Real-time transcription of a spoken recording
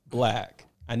Black,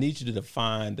 I need you to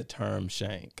define the term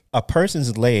shank. A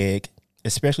person's leg,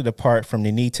 especially the part from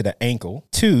the knee to the ankle.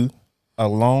 2, a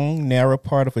long, narrow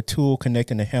part of a tool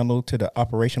connecting the handle to the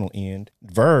operational end.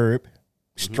 Verb,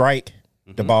 strike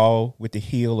the ball with the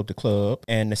heel of the club.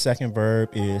 And the second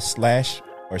verb is slash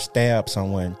or stab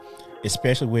someone,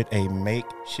 especially with a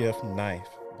makeshift knife.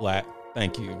 Black,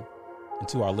 thank you. And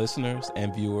to our listeners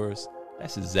and viewers,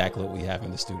 that's exactly what we have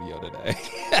in the studio today.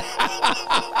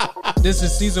 This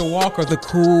is Caesar Walker, the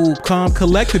cool, calm,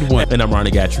 collected one. And I'm Ronnie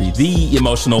Gatry, the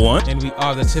emotional one. And we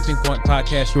are the Tipping Point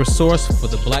Podcast, your source for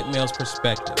the black male's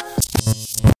perspective.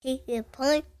 Tipping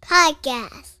Point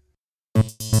Podcast.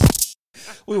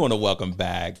 We want to welcome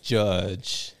back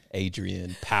Judge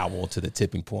Adrienne Powell to the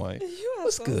Tipping Point.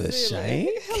 What's so good, Shane?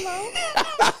 Hello.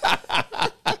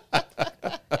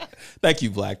 Thank you,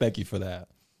 Black. Thank you for that.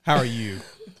 How are you?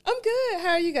 I'm good. How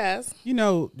are you guys? You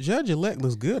know, Judge-elect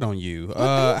looks good on you.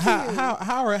 Well,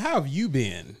 how have you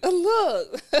been?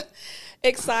 Look,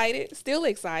 excited. Still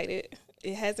excited.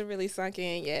 It hasn't really sunk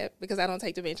in yet because I don't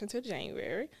take the bench until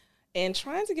January. And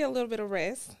trying to get a little bit of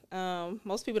rest.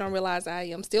 Most people don't realize I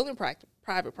am still in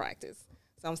private practice.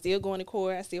 So I'm still going to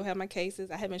court. I still have my cases.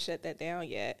 I haven't shut that down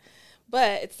yet.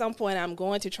 But at some point, I'm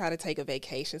going to try to take a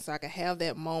vacation so I can have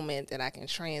that moment that I can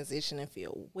transition and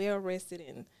feel well-rested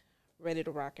and ready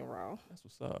to rock and roll. That's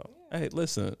what's up. Yeah. Hey,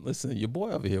 listen. Your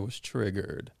boy over here was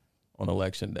triggered on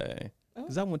Election Day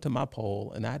because I went to my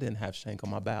poll and I didn't have Shank on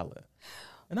my ballot.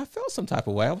 And I felt some type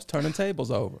of way. I was turning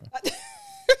tables over.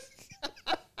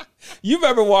 You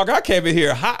remember, Walker, I came in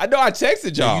here hot. I know I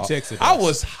texted y'all. Yeah, you texted us. I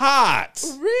was hot.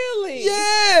 Really?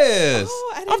 Yes.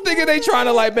 Oh, I'm thinking they trying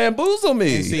to like bamboozle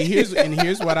me. And see,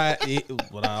 here's what I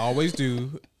always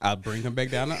do. I bring them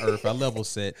back down to earth. I level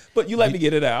set. But you let me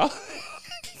get it out.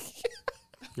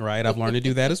 Right. I've learned to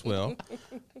do that as well.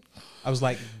 I was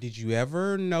like, did you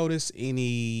ever notice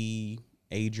any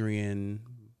Adrienne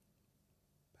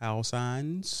Powell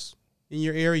signs in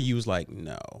your area? You was like,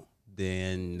 no.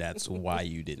 Then that's why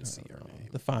you didn't see her.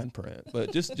 The fine print.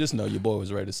 But just know your boy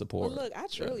was ready to support. Well, look, I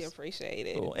truly appreciate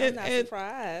it. Cool. I'm not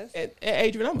surprised. And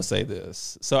Adrienne, I'm going to say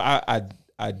this. So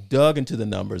I dug into the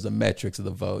numbers, the metrics of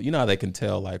the vote. You know how they can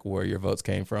tell like where your votes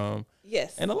came from?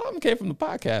 Yes. And a lot of them came from the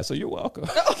podcast, so you're welcome.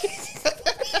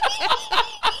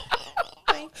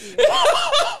 Thank you.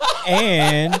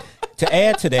 And to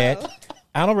add to that,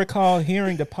 I don't recall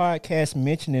hearing the podcast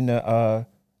mentioning the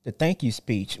thank you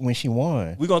speech when she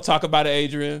won. We're going to talk about it,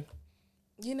 Adrienne.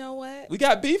 You know what? We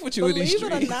got beef with you in these streets.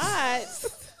 Believe it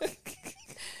or not,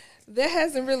 there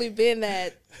hasn't really been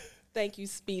that thank you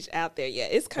speech out there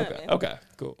yet. It's coming. Okay,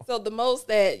 cool. So the most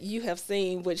that you have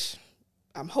seen, which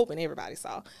I'm hoping everybody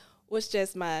saw, was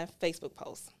just my Facebook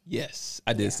post. Yes,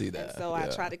 I did see that. And so I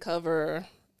tried to cover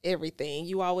everything.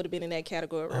 You all would have been in that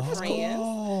category of friends.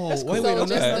 Oh, that's cool. wait,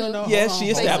 no. Yes, she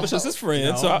established us as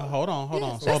friends. No, hold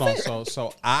on.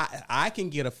 So I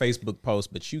can get a Facebook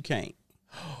post, but you can't.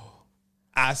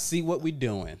 I see what we're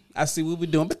doing. But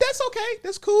that's okay.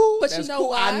 That's cool. But that's you know cool.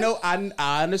 why?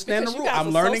 I understand Because the you rule. guys I'm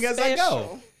are learning so as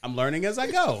I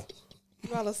special. go.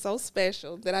 You all are so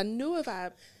special that I knew if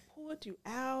I pulled you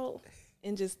out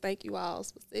and just thank you all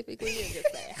specifically and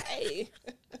just say, hey,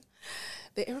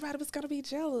 that everybody was going to be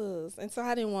jealous. And so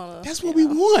I didn't want to. That's what we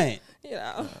want. You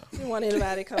know, didn't want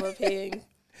anybody to come up here and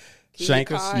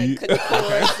Shank us. I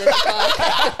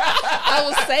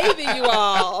was saving you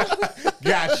all.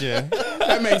 Gotcha.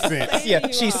 That makes sense. Yeah,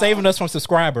 she's saving us from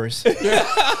subscribers. Yeah,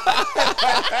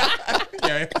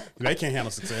 they can't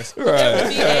handle success.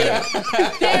 Right.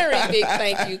 Very big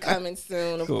thank you coming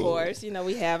soon, of course. You know,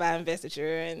 we have our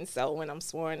investiture, and so when I'm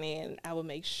sworn in, I will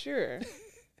make sure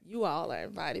you all are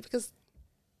invited because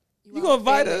you gonna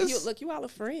invite us? Look, you all are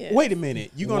friends. Wait a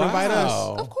minute. You gonna invite us?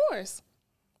 Of course.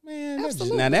 Man,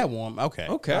 now that one. Okay.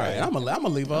 All right. I'm gonna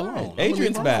leave her alone.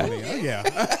 Adrienne's back. Oh, yeah.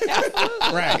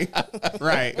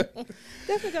 Right.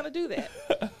 Definitely gonna do that.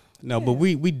 No, but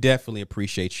we definitely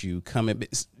appreciate you coming.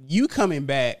 You coming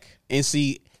back and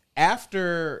see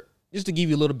after. Just to give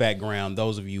you a little background,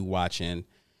 those of you watching,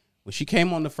 when she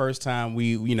came on the first time,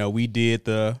 we did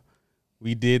the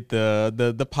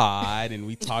pod and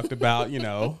we talked about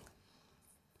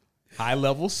high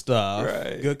level stuff,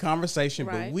 right. Good conversation,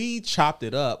 right. But we chopped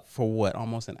it up for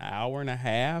almost an hour and a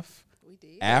half. We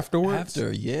did afterwards.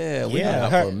 We yeah, hung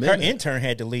out for a minute. her intern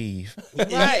had to leave.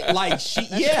 Right, like she,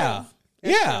 yeah.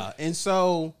 And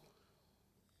so,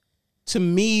 to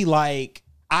me, like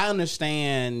I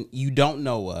understand you don't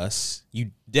know us.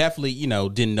 You definitely,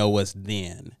 didn't know us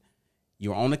then. You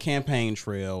were on the campaign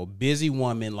trail, busy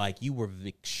woman. Like you were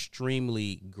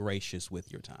extremely gracious with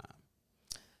your time.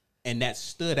 And that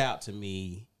stood out to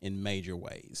me in major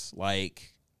ways.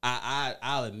 Like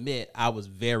I'll admit I was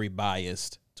very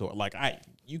biased toward, like,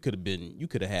 you could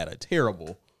have had a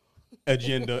terrible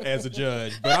agenda as a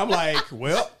judge, but I'm like,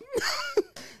 well,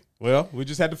 we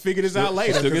just had to figure this out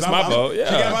later. Still gets my vote. Yeah,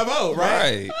 she got my vote,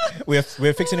 right?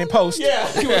 We're fixing in post. Yeah.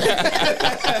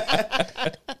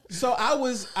 So I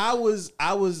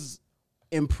was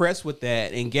impressed with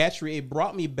that, and Gatry, it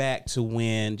brought me back to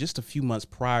when, just a few months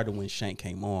prior to when Shank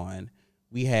came on,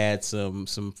 we had some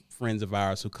friends of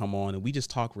ours who come on, and we just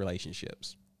talk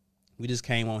relationships. We just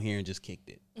came on here and just kicked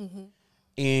it,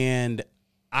 and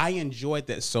I enjoyed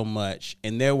that so much.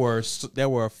 And there were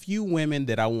a few women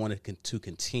that I wanted to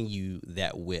continue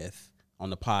that with on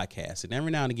the podcast, and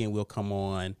every now and again we'll come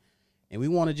on, and we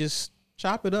want to just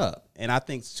chop it up. And I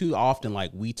think too often,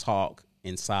 like, we talk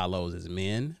in silos as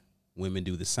men. Women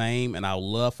do the same, and I would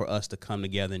love for us to come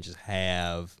together and just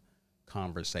have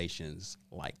conversations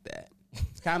like that.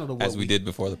 It's kind of the way as we did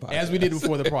before the pod. As we did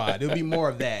before the pod. There'll be more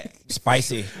of that.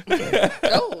 Spicy.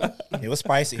 Oh, It was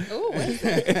spicy. oh.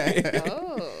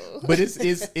 But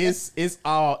it's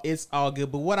all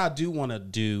good. But what I do want to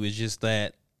do is just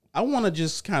that I want to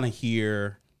just kind of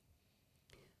hear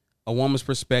a woman's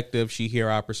perspective. She hear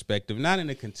our perspective, not in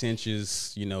a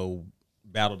contentious,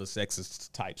 battle the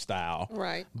sexist type style,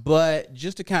 Right. but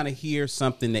just to kind of hear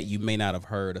something that you may not have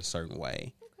heard a certain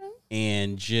way.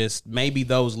 And just maybe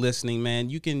those listening, man,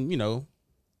 you can,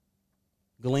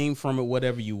 glean from it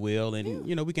whatever you will. And,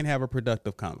 we can have a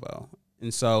productive convo.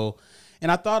 And so,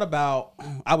 and I thought about,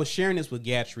 I was sharing this with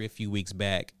Gatry a few weeks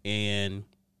back. And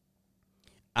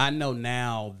I know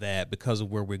now that because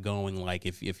of where we're going, like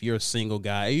if you're a single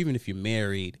guy, even if you're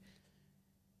married,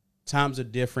 times are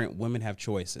different. Women have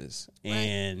choices. Right.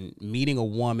 And meeting a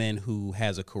woman who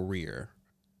has a career,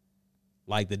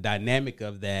 like, the dynamic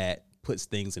of that puts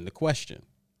things into question,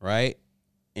 right?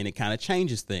 And it kind of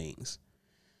changes things.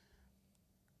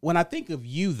 When I think of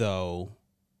you, though,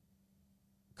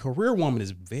 career woman is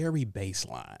very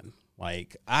baseline.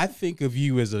 Like, I think of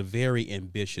you as a very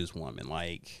ambitious woman.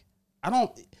 Like,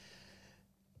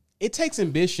 it takes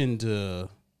ambition to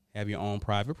have your own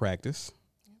private practice.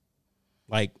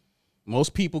 Like,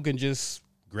 most people can just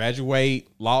graduate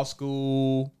law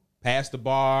school, pass the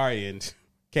bar, and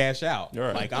cash out.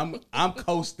 Right. Like, I'm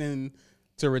coasting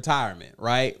to retirement,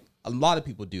 right? A lot of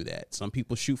people do that. Some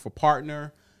people shoot for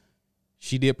partner.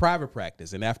 She did private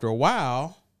practice, and after a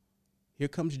while, here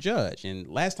comes judge. And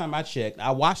last time I checked,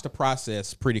 I watched the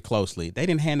process pretty closely. They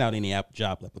didn't hand out any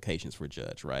job applications for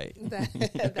judge, right?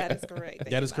 That is correct.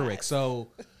 That is correct. So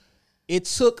it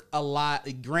took a lot.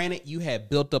 Granted, you had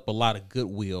built up a lot of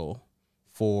goodwill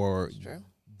for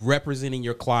representing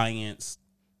your clients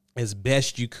as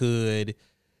best you could,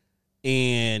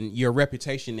 and your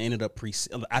reputation ended up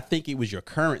I think it was your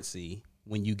currency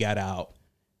when you got out,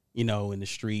 in the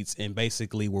streets and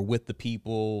basically were with the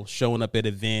people, showing up at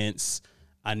events.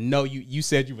 I know you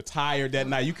said you were tired that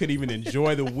night. You couldn't even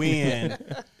enjoy the win.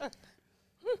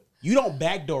 You don't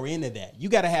backdoor into that. You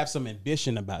got to have some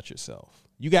ambition about yourself.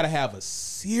 You got to have a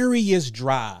serious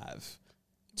drive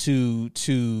to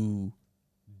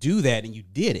do that, and you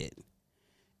did it.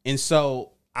 And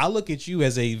so I look at you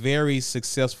as a very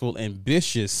successful,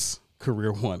 ambitious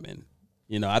career woman.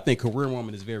 I think career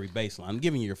woman is very baseline. I'm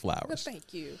giving you your flowers. Well,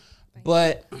 thank you.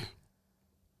 But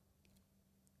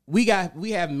we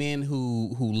have men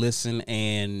who listen,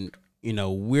 and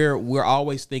we're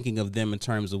always thinking of them in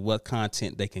terms of what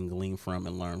content they can glean from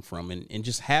and learn from, and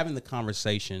just having the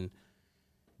conversation.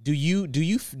 Do you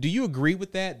agree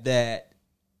with that? That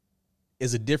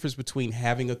is a difference between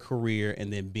having a career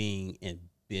and then being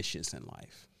ambitious in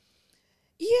life.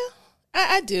 Yeah,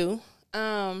 I do.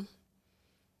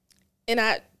 And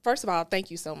first of all,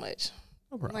 thank you so much.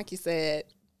 No problem. Like you said,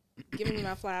 giving me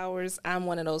my flowers. I'm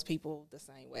one of those people the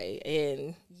same way.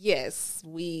 And yes,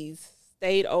 we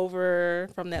stayed over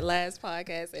from that last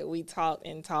podcast and we talked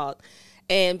and talked.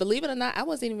 And believe it or not, I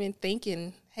wasn't even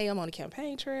thinking, hey, I'm on a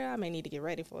campaign trail. I may need to get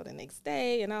ready for the next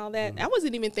day and all that. I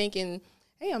wasn't even thinking,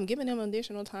 hey, I'm giving them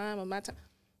additional time of my time.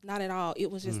 Not at all.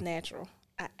 It was just natural.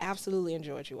 I absolutely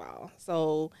enjoyed you all.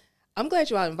 So I'm glad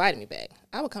you all invited me back.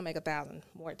 I would come back 1,000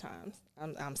 more times.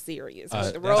 I'm serious.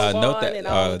 With the robe note on that, and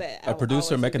all of that. A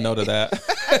producer make a note of that.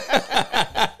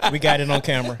 We got it on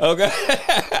camera. Okay.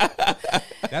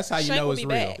 That's how you Shank know will it's be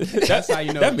real. back. That's how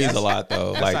you know That means a lot,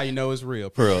 though. That's how you know it's real.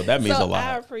 For real, that means So a lot.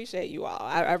 I appreciate you all.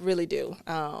 I really do.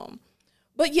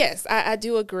 But yes, I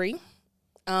do agree.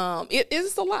 It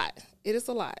is a lot. It is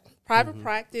a lot. Private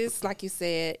practice, like you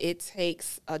said, it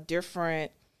takes a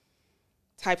different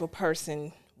type of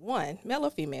person, one, male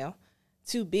or female,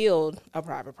 to build a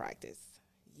private practice.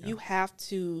 You have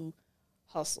to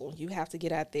hustle. You have to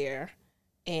get out there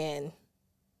and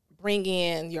bring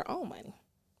in your own money,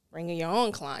 bring in your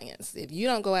own clients. If you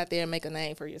don't go out there and make a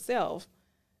name for yourself,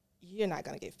 you're not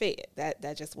going to get fed.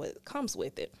 That's just what comes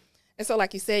with it. And so,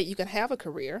 like you said, you can have a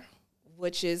career,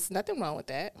 which is nothing wrong with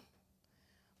that.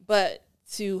 But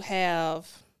to have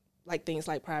like things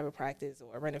like private practice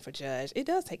or running for judge, it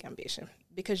does take ambition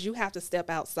because you have to step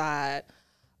outside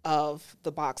of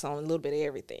the box on a little bit of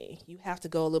everything. You have to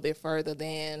go a little bit further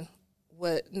than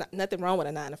what, nothing wrong with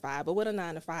a 9-to-5, but what a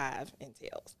 9-to-5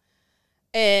 entails.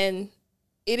 And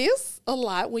it is a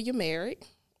lot when you're married.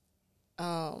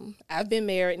 I've been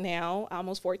married now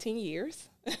almost 14 years.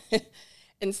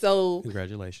 And so,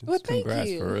 congratulations. Well,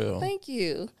 Congrats, for real. Thank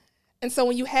you. And so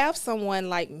when you have someone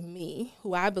like me,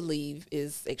 who I believe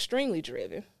is extremely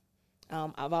driven,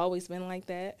 I've always been like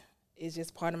that. It's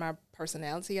just part of my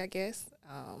personality, I guess.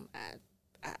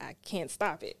 I can't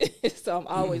stop it. So I'm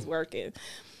always working.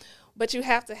 But you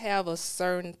have to have a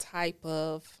certain type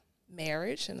of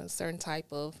marriage and a certain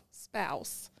type of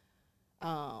spouse,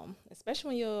 especially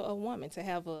when you're a woman, to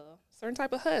have a certain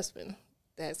type of husband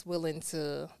that's willing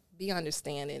to be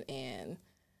understanding and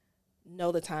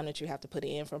know the time that you have to put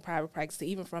in, from private practice to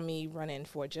even from me running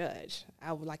for a judge.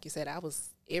 Like you said, I was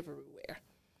everywhere.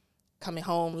 Coming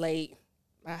home late,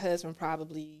 my husband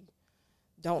probably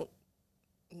don't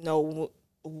know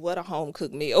what a home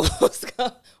cooked meal was,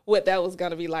 what that was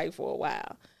going to be like for a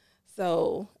while.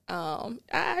 So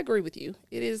I agree with you.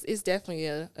 It's definitely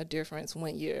a difference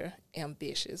when you're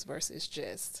ambitious versus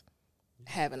just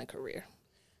having a career.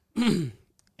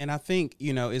 And I think,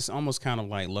 it's almost kind of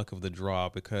like luck of the draw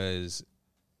because,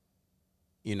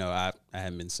 I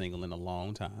haven't been single in a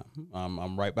long time.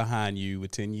 I'm right behind you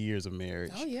with 10 years of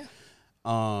marriage. Oh, yeah.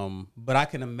 But I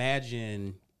can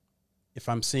imagine if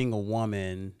I'm seeing a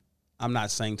woman, I'm not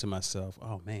saying to myself,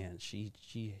 oh, man, she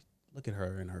look at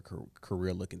her and her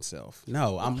career looking self.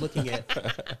 No, I'm looking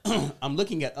at I'm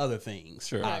looking at other things,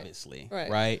 sure. Obviously,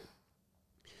 right?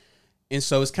 And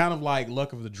so it's kind of like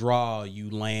luck of the draw. You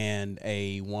land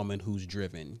a woman who's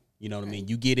driven. You know what I mean?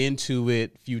 You get into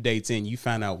it, a few dates in, you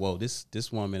find out, whoa,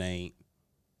 this woman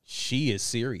she is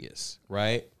serious,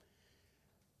 right?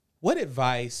 What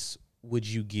advice would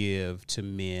you give to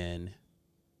men,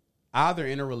 either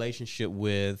in a relationship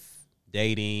with,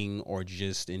 dating, or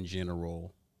just in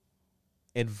general,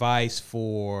 advice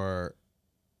for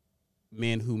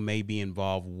men who may be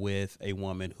involved with a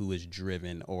woman who is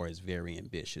driven or is very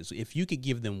ambitious? If you could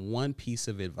give them one piece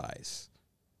of advice,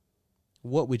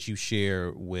 what would you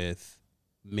share with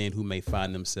men who may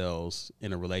find themselves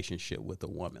in a relationship with a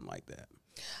woman like that?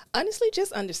 Honestly,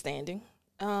 just understanding,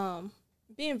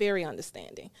 being very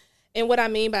understanding. And what I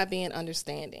mean by being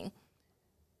understanding,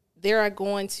 there are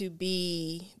going to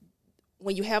be,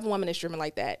 when you have a woman that's driven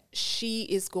like that, she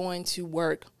is going to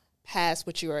work past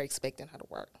what you are expecting her to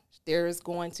work. There is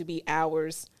going to be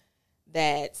hours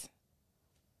that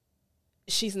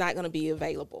she's not going to be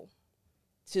available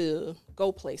to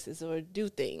go places or do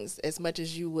things as much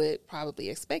as you would probably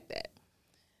expect that.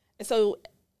 And so,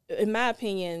 in my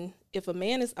opinion, if a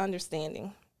man is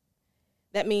understanding,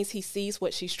 that means he sees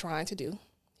what she's trying to do.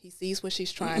 He sees what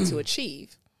she's trying to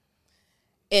achieve,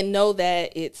 and know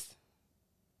that it's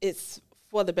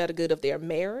for the better good of their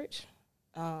marriage,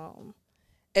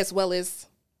 as well as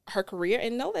her career,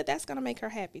 and know that that's going to make her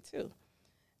happy too.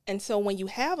 And so when you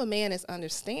have a man that's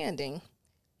understanding,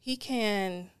 he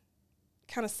can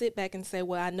kind of sit back and say,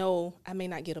 well, I know I may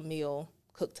not get a meal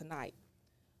cooked tonight,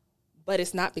 but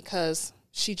it's not because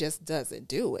she just doesn't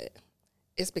do it.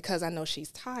 It's because I know she's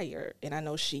tired, and I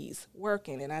know she's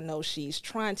working, and I know she's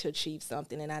trying to achieve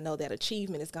something, and I know that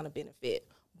achievement is going to benefit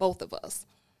both of us.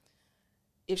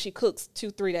 If she cooks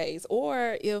 2-3 days,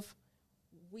 or if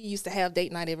we used to have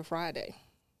date night every Friday,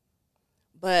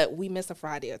 but we miss a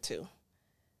Friday or two.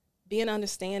 Being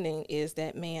understanding is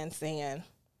that man saying,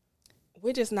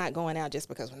 we're just not going out just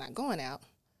because we're not going out.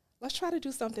 Let's try to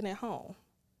do something at home.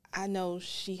 I know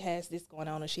she has this going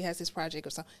on, or she has this project or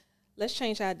something. Let's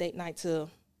change our date night to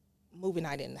movie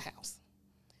night in the house.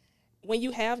 When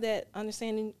you have that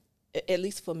understanding, at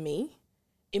least for me,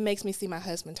 it makes me see my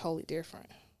husband totally different.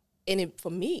 And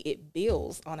for me, it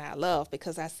builds on our love,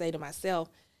 because I say to myself,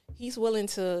 he's willing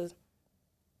to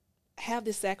have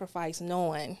this sacrifice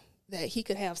knowing that he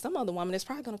could have some other woman that's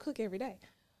probably going to cook every day.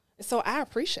 And so I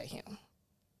appreciate him.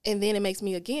 And then it makes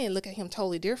me, again, look at him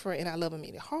totally different, and I love him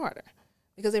even harder,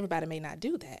 because everybody may not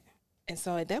do that. And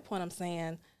so at that point, I'm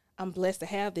saying, I'm blessed to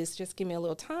have this. Just give me a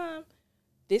little time.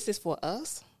 This is for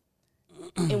us.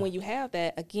 And when you have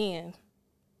that, again,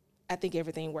 I think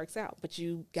everything works out. But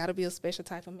you got to be a special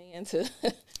type of man to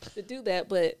to do that.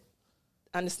 But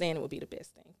understanding would be the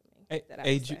best thing for me. That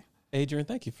I would say. Adrienne,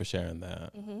 thank you for sharing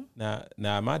that.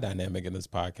 Now, my dynamic in this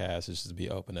podcast is just to be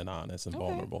open and honest and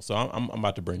vulnerable. So I'm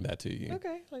about to bring that to you.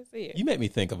 Okay, let's see it. You make me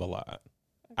think of a lot.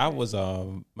 Okay. I was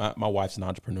my wife's an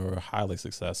entrepreneur, highly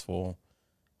successful.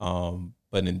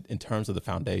 But in terms of the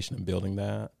foundation and building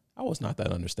that, I was not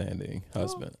that understanding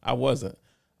husband. I wasn't.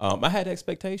 I had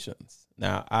expectations.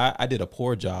 Now I did a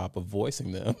poor job of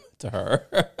voicing them to her,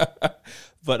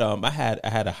 but I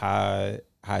had a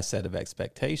high set of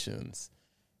expectations.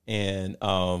 And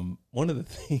one of the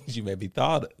things you made me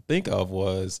think of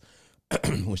was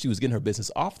when she was getting her business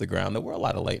off the ground, there were a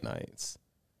lot of late nights.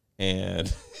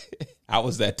 And I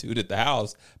was that dude at the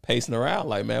house pacing around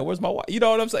like, man, where's my wife? You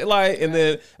know what I'm saying? Like, and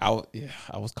then I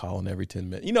was calling every 10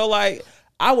 minutes. You know, like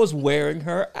I was wearing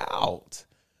her out.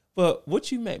 But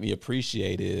what you make me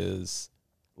appreciate is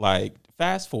like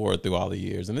fast forward through all the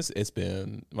years, and it's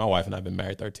been, my wife and I have been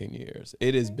married 13 years.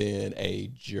 It has been a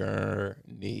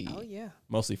journey. Oh, yeah.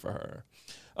 Mostly for her.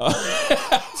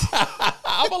 I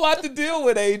have a lot to deal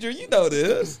with, Adrienne. You know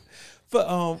this.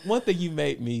 But one thing you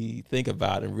made me think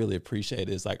about and really appreciate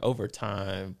is like over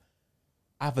time,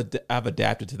 I've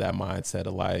adapted to that mindset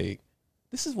of like,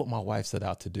 this is what my wife set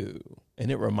out to do. And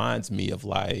it reminds me of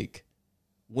like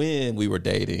when we were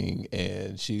dating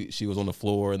and she was on the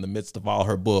floor in the midst of all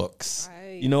her books.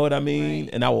 Right. You know what I mean?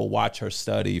 Right. And I will watch her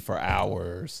study for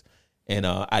hours. And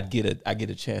I get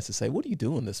a chance to say, what are you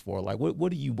doing this for? Like,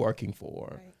 what are you working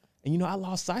for? Right. And, you know, I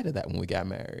lost sight of that when we got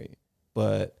married.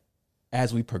 But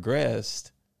as we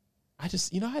progressed, I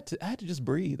just, you know, I had to just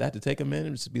breathe. I had to take a minute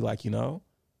and just be like, you know,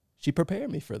 she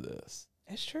prepared me for this.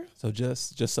 That's true. So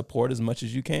just support as much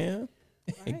as you can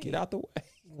and get out the way.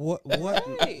 What?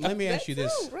 Right. Let me ask you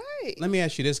this. Right. Let me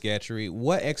ask you this, Gatchery.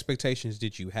 What expectations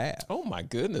did you have? Oh my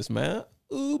goodness, man!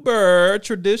 Uber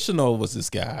traditional was this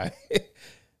guy.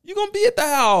 You're gonna be at the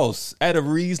house at a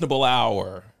reasonable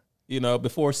hour, you know,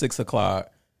 before 6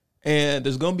 o'clock, and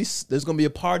there's gonna be a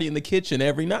party in the kitchen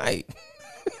every night.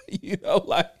 You know,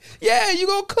 like yeah, you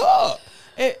gonna cook.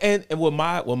 And with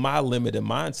my limited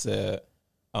mindset,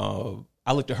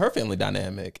 I looked at her family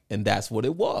dynamic, and that's what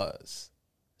it was.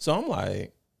 So I'm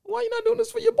like, why are you not doing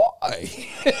this for your boy?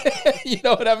 You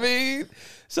know what I mean?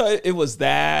 So it was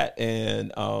that,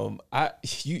 and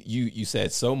you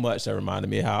said so much that reminded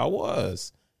me of how I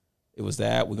was. It was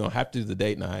that we're gonna have to do the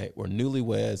date night. We're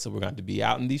newlyweds, so we're going to have to be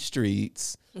out in these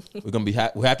streets. We're gonna we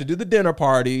have to do the dinner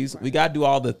parties. Right. We got to do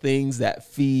all the things that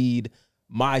feed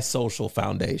my social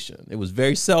foundation. It was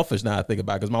very selfish now I think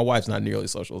about it because my wife's not nearly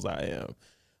as social as I am.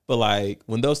 But like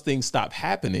when those things stopped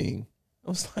happening, I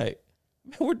was like,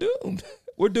 man, we're doomed.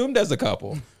 We're doomed as a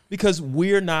couple because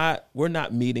we're not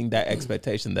meeting that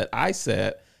expectation that I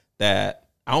set that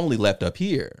I only left up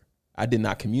here. I did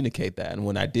not communicate that. And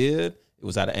when I did, it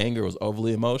was out of anger. It was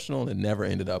overly emotional and it never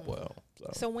ended up well.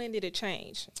 So when did it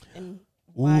change? And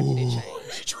why did it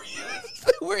change?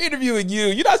 We're interviewing you.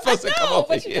 You're not supposed to come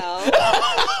over here.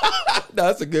 No,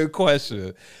 that's a good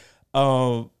question.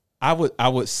 I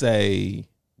would say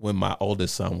when my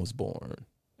oldest son was born.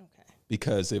 Okay.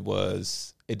 Because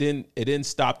it didn't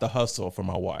stop the hustle for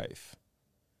my wife.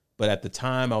 But at the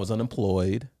time I was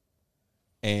unemployed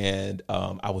and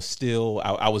I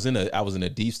was in a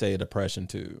deep state of depression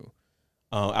too.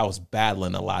 I was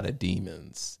battling a lot of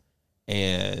demons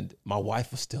and my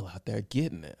wife was still out there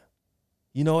getting it.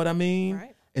 You know what I mean?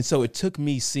 Right. And so it took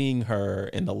me seeing her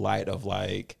in the light of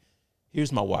like,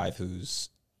 here's my wife who's,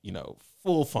 you know,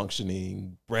 full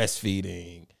functioning,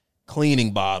 breastfeeding,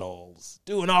 cleaning bottles,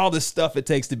 doing all this stuff it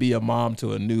takes to be a mom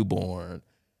to a newborn.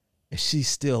 And she's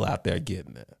still out there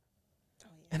getting it. Oh,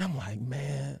 yeah. And I'm like,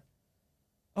 man,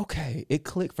 okay, it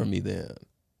clicked for me then.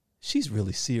 She's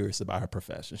really serious about her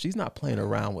profession. She's not playing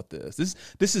around with this.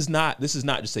 This is not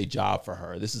just a job for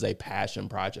her. This is a passion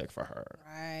project for her.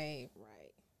 Right.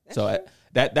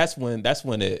 That's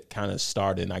when it kind of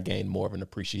started and I gained more of an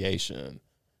appreciation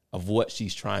of what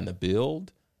she's trying to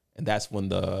build. And that's when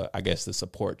the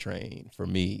support train for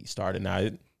me started.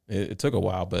 Now it took a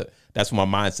while, but that's when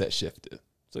my mindset shifted.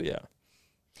 So yeah.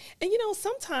 And you know,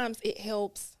 sometimes it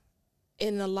helps,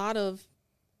 and a lot of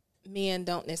men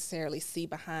don't necessarily see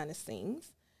behind the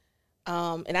scenes.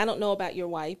 And I don't know about your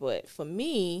wife, but for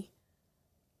me,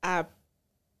 I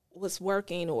was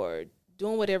working or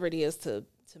doing whatever it is to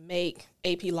make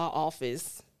AP Law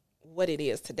Office what it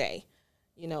is today.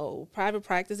 You know, private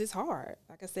practice is hard.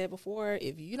 Like I said before,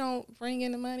 if you don't bring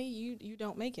in the money, you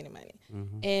don't make any money.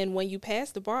 Mm-hmm. And when you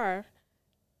pass the bar,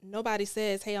 nobody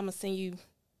says, hey, I'm going to send you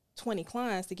 20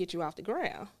 clients to get you off the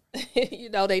ground. You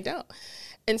know, they don't.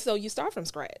 And so you start from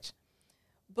scratch.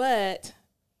 But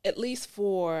at least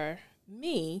for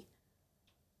me,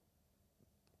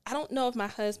 I don't know if my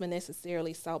husband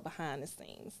necessarily saw behind the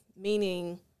scenes,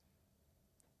 meaning,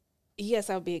 yes,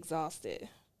 I'll be exhausted,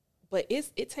 but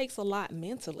it takes a lot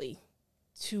mentally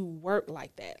to work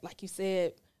like that. Like you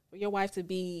said, for your wife to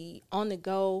be on the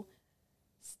go,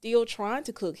 still trying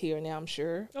to cook here now, I'm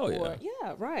sure. Oh, yeah.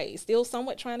 Yeah, right. Still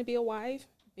somewhat trying to be a wife,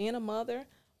 being a mother,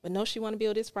 but know she want to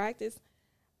build this practice.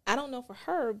 I don't know for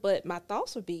her, but my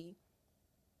thoughts would be,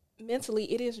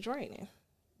 mentally, it is draining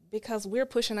because we're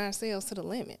pushing ourselves to the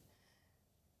limit.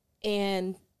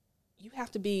 And you have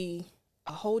to be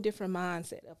a whole different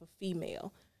mindset of a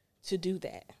female to do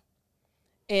that.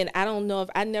 And I don't know if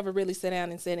I never really sat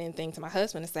down and said anything to my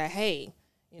husband and said, hey,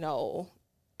 you know,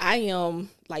 I am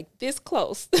like this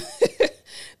close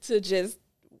to just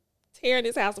tearing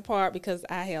this house apart because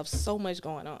I have so much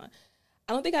going on.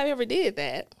 I don't think I've ever did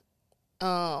that.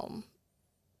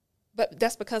 But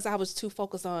that's because I was too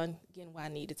focused on getting where I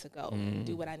needed to go,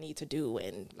 do what I need to do,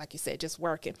 and like you said, just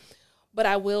working. But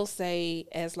I will say,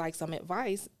 as like some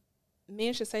advice,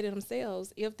 men should say to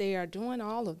themselves, if they are doing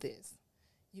all of this,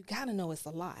 you got to know it's a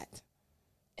lot.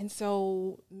 And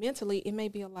so mentally, it may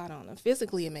be a lot on them.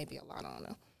 Physically, it may be a lot on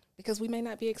them because we may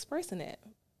not be expressing that,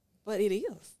 but it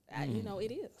is. You know,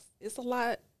 it is. It's a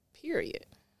lot, period,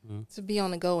 to be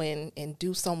on the go and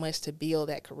do so much to build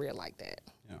that career like that.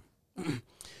 Yeah.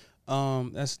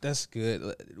 That's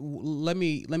good. Let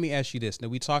me ask you this. Now,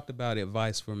 we talked about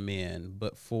advice for men,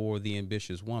 but for the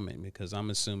ambitious woman, because I'm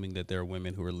assuming that there are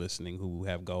women who are listening who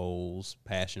have goals,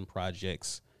 passion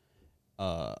projects.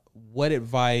 What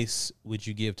advice would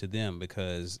you give to them?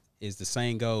 Because as the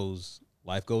saying goes,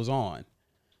 life goes on.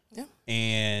 Yeah.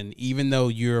 And even though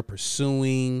you're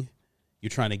pursuing, you're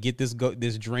trying to get this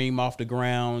dream off the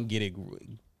ground,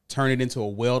 turn it into a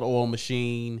well-oiled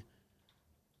machine,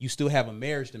 you still have a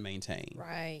marriage to maintain.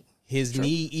 Right. His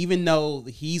need, even though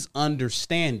he's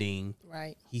understanding,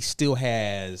 right, he still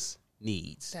has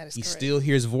needs. That is he correct. still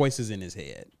hears voices in his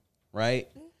head, right?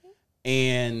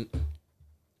 And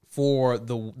for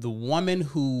the woman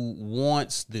who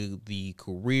wants the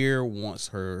career, wants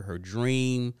her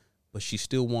dream, but she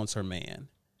still wants her man,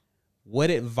 what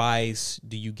advice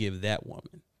do you give that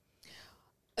woman?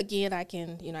 Again, I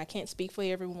can't speak for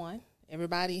everyone.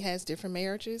 Everybody has different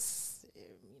marriages.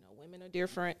 Women are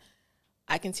different.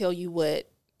 I can tell you what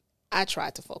I try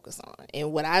to focus on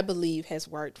and what I believe has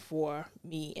worked for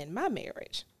me in my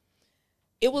marriage.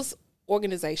 It was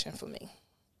organization for me.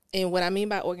 And what I mean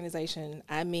by organization,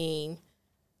 I mean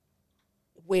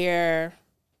where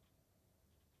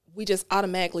we just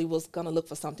automatically was going to look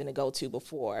for something to go to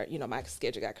before, my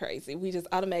schedule got crazy. We just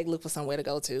automatically look for somewhere to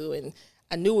go to. And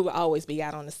I knew we would always be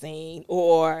out on the scene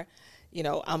or,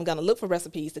 I'm going to look for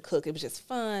recipes to cook. It was just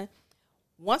fun.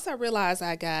 Once I realized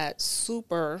I got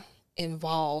super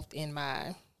involved in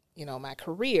my, my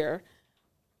career,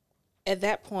 at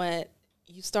that point,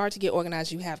 you start to get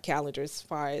organized. You have calendars as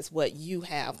far as what you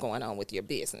have going on with your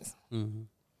business. Mm-hmm.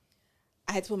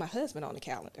 I had to put my husband on the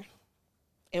calendar.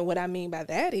 And what I mean by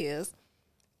that is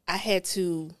I had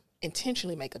to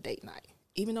intentionally make a date night.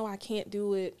 Even though I can't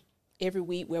do it every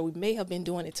week where we may have been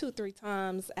doing it 2-3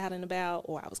 times out and about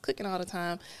or I was cooking all the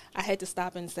time, I had to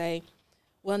stop and say,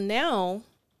 well, now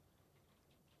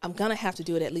I'm going to have to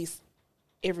do it at least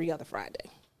every other Friday.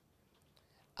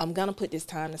 I'm going to put this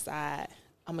time aside.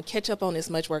 I'm going to catch up on as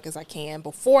much work as I can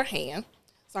beforehand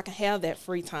so I can have that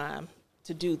free time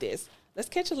to do this. Let's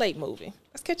catch a late movie.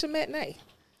 Let's catch a matinee.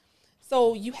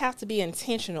 So you have to be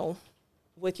intentional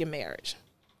with your marriage.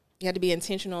 You have to be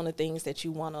intentional on the things that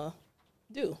you want to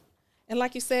do. And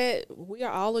like you said, we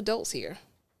are all adults here.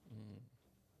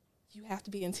 You have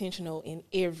to be intentional in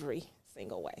every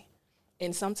single way.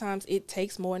 And sometimes it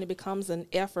takes more and it becomes an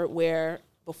effort where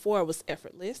before it was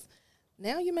effortless.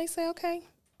 Now you may say, okay,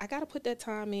 I got to put that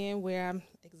time in where I'm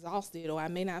exhausted or I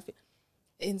may not feel.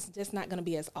 It's just not going to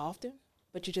be as often,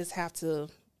 but you just have to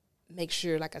make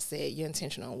sure, like I said, you're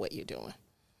intentional on what you're doing.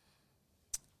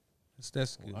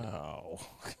 That's good. Wow.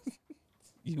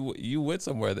 You went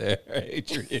somewhere there,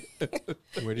 Adrienne.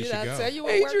 Where did she go? Tell you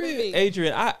what worked with me.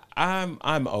 Adrienne,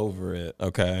 I'm over it.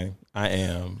 Okay, I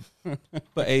am.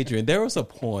 But Adrienne, there was a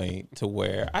point to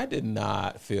where I did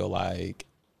not feel like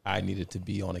I needed to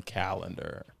be on a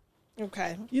calendar.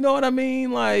 Okay. You know what I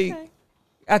mean? Like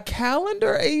a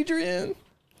calendar, Adrienne.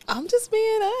 I'm just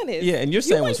being honest. Yeah, and you're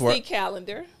saying was see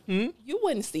calendar. You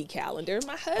wouldn't see calendar.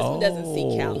 My husband doesn't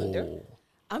see calendar.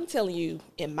 I'm telling you,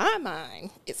 in my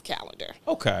mind, it's calendar.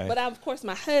 Okay. But of course,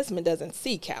 my husband doesn't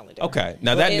see calendar. Okay.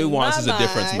 Now that nuance is a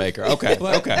difference maker. Okay.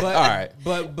 Okay. All right.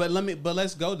 But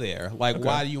let's go there. Like,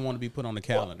 why do you want to be put on the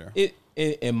calendar? Well,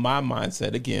 in my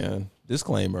mindset, again,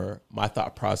 disclaimer, my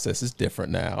thought process is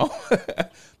different now.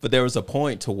 But there was a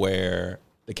point to where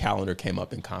the calendar came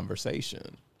up in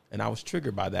conversation. And I was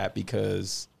triggered by that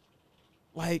because,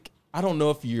 like, I don't know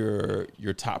if your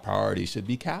top priority should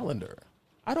be calendar.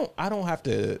 I don't have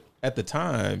to, at the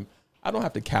time, I don't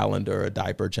have to calendar a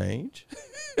diaper change.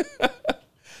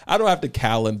 I don't have to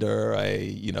calendar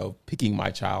picking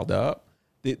my child up.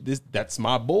 That's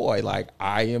my boy. Like,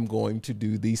 I am going to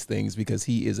do these things because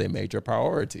he is a major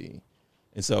priority.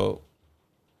 And so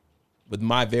with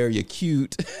my very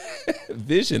acute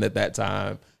vision at that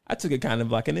time, I took it kind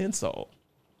of like an insult.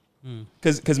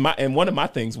 Because one of my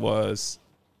things was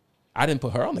I didn't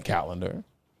put her on the calendar.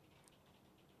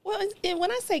 Well, and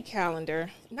when I say calendar,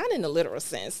 not in the literal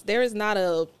sense, there is not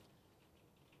a,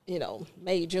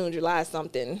 May, June, July,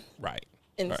 something. Right.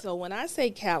 And so when I say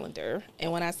calendar,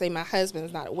 and when I say my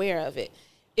husband's not aware of it,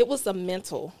 it was a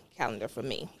mental calendar for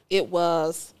me. It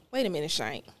was, wait a minute,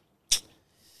 Shank,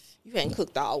 you hadn't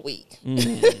cooked all week.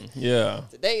 Yeah.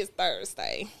 Today is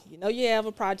Thursday. You have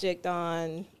a project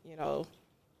on,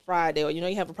 Friday, or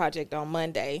you have a project on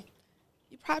Monday.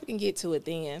 You probably can get to it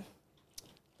then.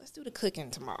 Let's do the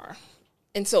cooking tomorrow.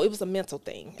 And so it was a mental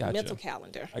thing, a mental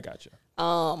calendar. I got you.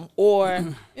 Or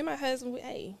me and my husband,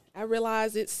 hey, I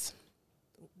realize it's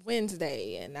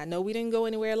Wednesday, and I know we didn't go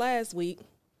anywhere last week,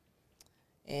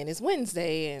 and it's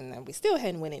Wednesday, and we still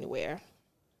hadn't went anywhere.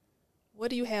 What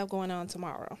do you have going on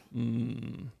tomorrow?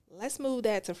 Let's move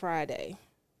that to Friday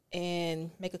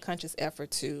and make a conscious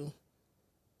effort to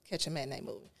catch a matinee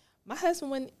movie. My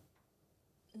husband,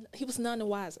 he was none the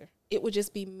wiser. It would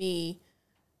just be me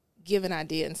give an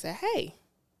idea and say, hey,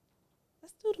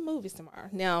 let's do the movies tomorrow.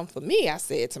 Now, for me, I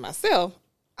said to myself,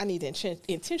 I need to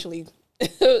intentionally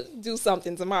do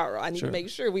something tomorrow. I need to make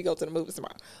sure we go to the movies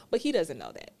tomorrow. But he doesn't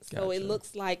know that. So it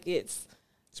looks like it's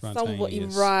somewhat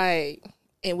right.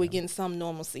 And we're getting some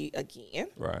normalcy again.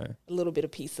 Right. A little bit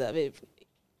of piece of it.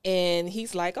 And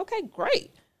he's like, okay,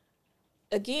 great.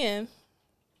 Again,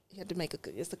 you have to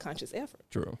it's a conscious effort.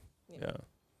 True. Yeah.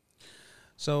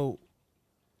 So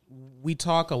we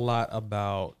talk a lot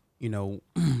about,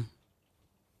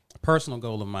 personal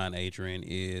goal of mine, Adrienne,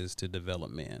 is to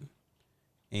develop men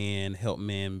and help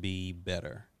men be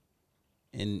better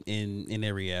in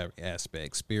every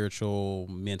aspect, spiritual,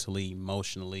 mentally,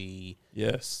 emotionally,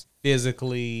 yes,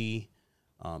 physically,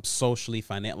 socially,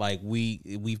 financially. Like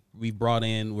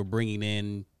we're bringing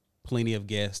in plenty of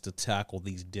guests to tackle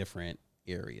these different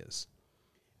areas.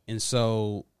 And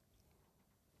so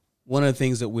one of the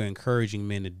things that we're encouraging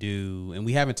men to do, and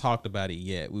we haven't talked about it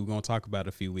yet, we were going to talk about it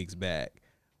a few weeks back,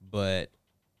 but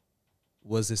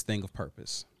was this thing of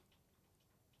purpose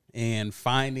and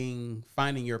finding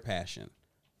your passion,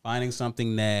 finding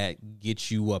something that gets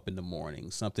you up in the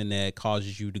morning, something that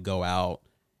causes you to go out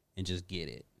and just get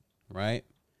it, right?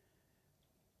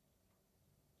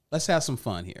 Let's have some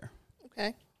fun here.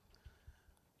 Okay.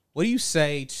 What do you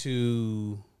say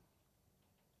to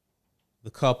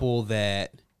the couple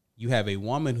that you have a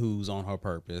woman who's on her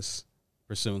purpose,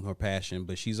 pursuing her passion,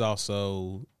 but she's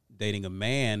also dating a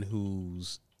man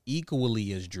who's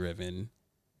equally as driven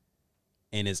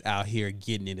and is out here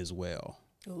getting it as well?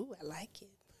 Ooh, I like it.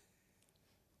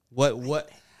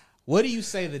 What do you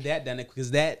say to that dynamic?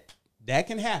 Because that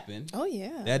can happen. Oh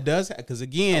yeah, that does. Because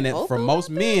again, for most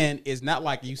men, it's not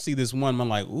like you see this one man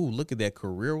like, ooh, look at that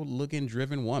career-looking,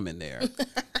 driven woman there.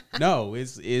 No,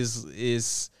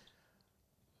 it's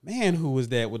man, who is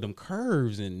that with them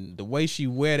curves and the way she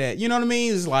wear that? You know what I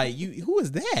mean? It's like, who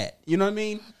is that? You know what I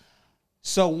mean?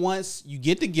 So once you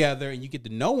get together and you get to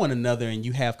know one another and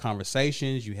you have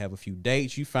conversations, you have a few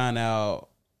dates, you find out,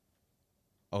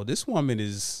 oh, this woman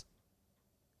is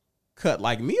cut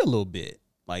like me a little bit.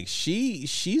 Like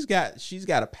she's got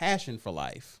a passion for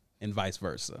life and vice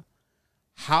versa.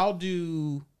 How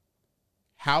do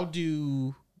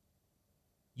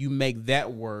you make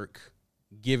that work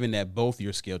given that both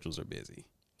your schedules are busy?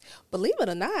 Believe it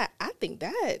or not, I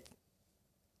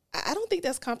don't think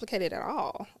that's complicated at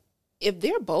all. If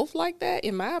they're both like that,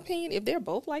 in my opinion, they're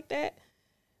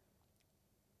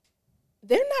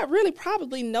not really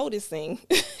probably noticing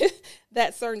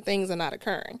that certain things are not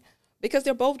occurring because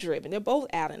they're both driven. They're both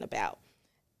out and about.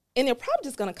 And they're probably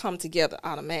just going to come together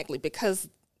automatically because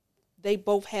they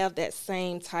both have that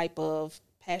same type of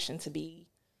passion to be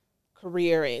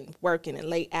career and working in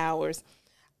late hours.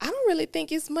 I don't really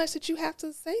think it's much that you have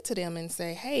to say to them and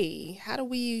say, hey, how do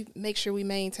we make sure we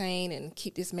maintain and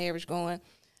keep this marriage going?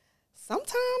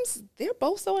 Sometimes they're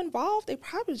both so involved, they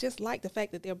probably just like the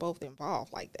fact that they're both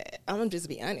involved like that. I'm going to just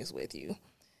be honest with you.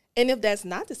 And if that's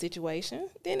not the situation,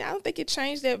 then I don't think it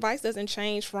changed. The advice doesn't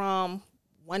change from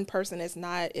one person that's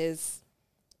not as,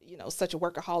 such a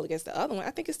workaholic as the other one.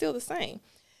 I think it's still the same.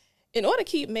 in order to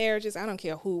keep marriages, I don't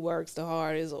care who works the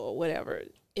hardest or whatever.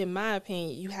 In my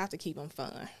opinion, you have to keep them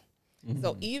fun. Mm-hmm.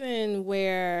 So even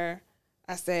where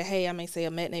I say, hey, I may say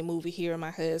a matinee movie here with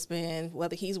my husband,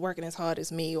 whether he's working as hard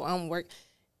as me or I'm working,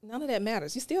 none of that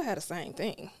matters. You still have the same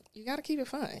thing. You got to keep it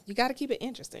fun. You got to keep it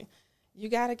interesting. You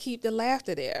got to keep the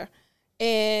laughter there.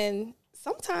 And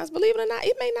sometimes, believe it or not,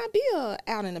 it may not be a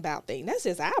out and about thing. That's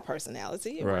just our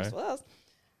personality. It works for us.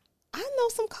 I know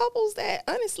some couples that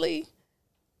honestly,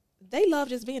 they love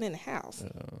just being in the house.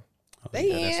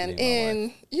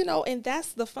 And you know, and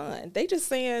that's the fun. They just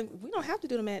saying, we don't have to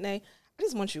do the matinee. I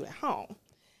just want you at home.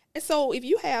 And so if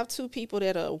you have two people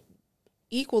that are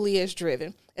equally as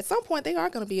driven, at some point they are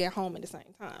going to be at home at the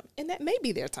same time. And that may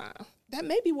be their time. That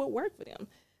may be what worked for them.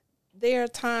 Their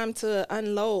time to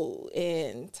unload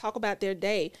and talk about their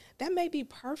day, that may be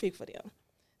perfect for them.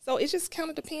 So it just kind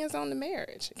of depends on the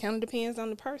marriage. It kind of depends on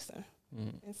the person.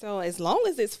 And so as long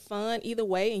as it's fun either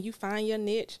way and you find your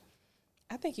niche,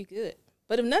 I think you're good.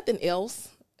 But if nothing else,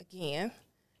 again,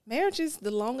 marriages, the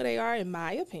longer they are, in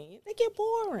my opinion, they get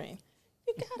boring.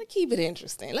 You got to keep it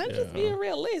interesting. Let's just be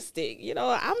realistic. You know,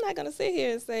 I'm not going to sit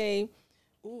here and say,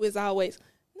 ooh, it's always.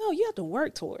 No, you have to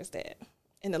work towards that.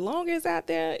 And the longer it's out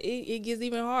there, it gets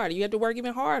even harder. You have to work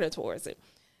even harder towards it.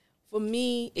 For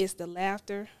me, it's the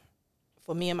laughter.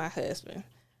 For me and my husband,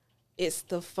 it's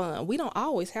the fun. We don't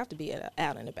always have to be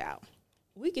out and about.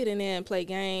 We get in there and play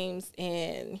games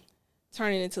and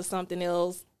turn it into something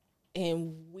else,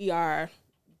 and we are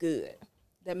good.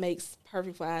 That makes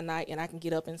perfect for our night, and I can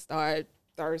get up and start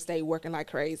Thursday working like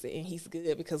crazy, and he's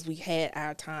good because we had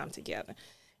our time together.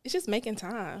 It's just making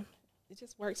time. It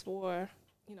just works for,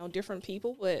 you know, different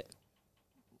people, but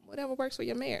whatever works for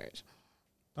your marriage.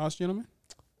 Thoughts, gentlemen?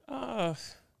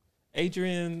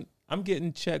 Adrienne, I'm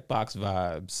getting checkbox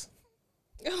vibes.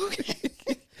 Okay.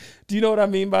 Do you know what I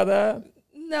mean by that?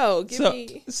 No, give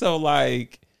me. So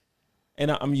like,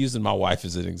 and I'm using my wife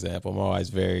as an example. My wife's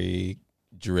very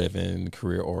driven,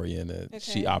 career oriented. Okay.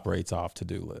 She operates off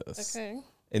to-do lists. Okay.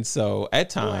 And so at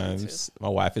times, my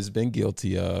wife has been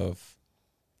guilty of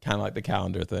kind of like the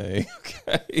calendar thing.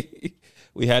 Okay.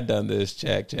 We had done this,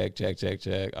 check.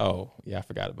 Oh, yeah, I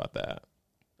forgot about that.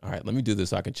 All right, let me do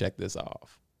this so I can check this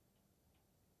off.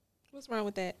 What's wrong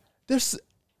with that?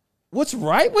 What's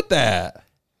right with that?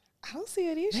 I don't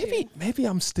see an issue. Maybe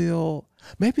I'm still.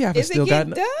 Maybe I've still got.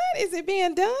 Is it getting done? Is it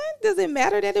being done? Does it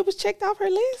matter that it was checked off her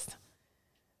list?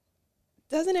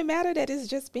 Doesn't it matter that it's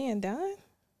just being done?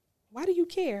 Why do you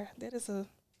care that it's a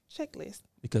checklist?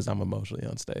 Because I'm emotionally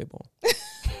unstable.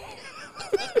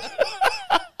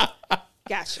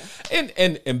 Gotcha.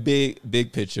 And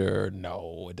big picture,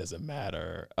 no, it doesn't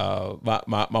matter.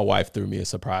 My wife threw me a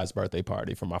surprise birthday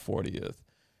party for my 40th.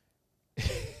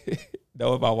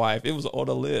 No, my wife, it was on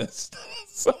the list.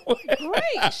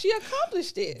 Great, she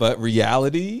accomplished it. But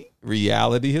reality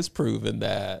has proven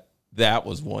that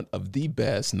was one of the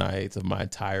best nights of my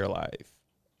entire life.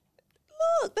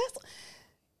 Look,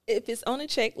 if it's on a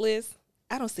checklist,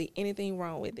 I don't see anything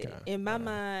wrong with it. Okay. In my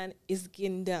mind, it's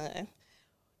getting done.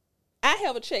 I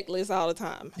have a checklist all the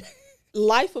time.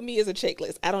 Life for me is a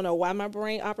checklist. I don't know why my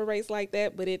brain operates like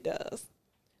that, but it does.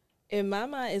 In my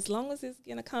mind, as long as it's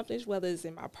getting accomplished, whether it's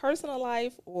in my personal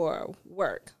life or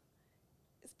work,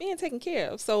 it's being taken care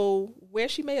of. So where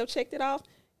she may have checked it off,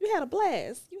 you had a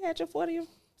blast. You had your 40th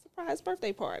surprise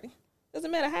birthday party.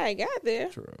 Doesn't matter how it got there.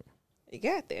 True. It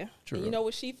got there. True. And you know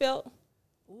what she felt?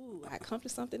 Ooh, I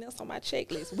accomplished something else on my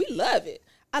checklist. We love it.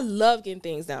 I love getting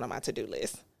things down on my to-do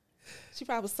list. She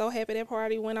probably was so happy that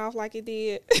party went off like it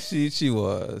did. She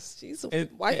was. She's a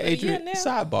wife of the year now.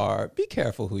 Sidebar, be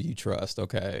careful who you trust,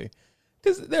 okay?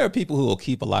 Because there are people who will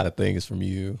keep a lot of things from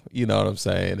you. You know what I'm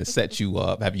saying? And set you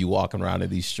up, have you walking around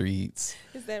in these streets.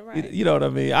 Is that right? You know what I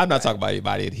mean? I'm not talking about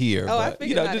anybody in here. Oh, but, I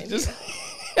figured about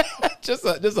just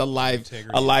a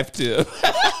life tip.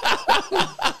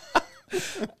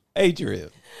 Adrienne,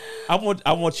 I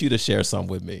want you to share something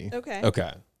with me.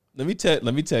 Okay. Let me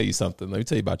tell you something. Let me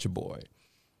tell you about your boy.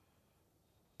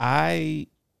 I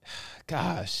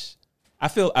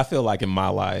feel like in my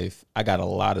life I got a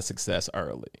lot of success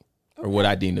early, or what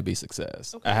I deem to be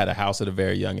success. Okay. I had a house at a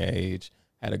very young age,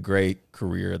 had a great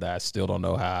career that I still don't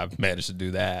know how I've managed to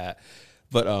do that.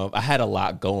 But I had a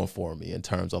lot going for me in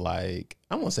terms of, like,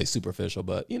 I won't say superficial,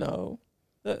 but you know,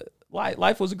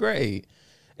 life was great.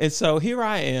 And so here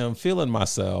I am feeling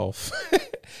myself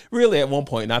really at one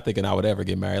point not thinking I would ever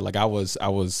get married. Like I was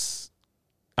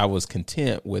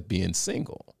content with being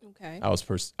single. Okay. I was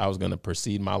going to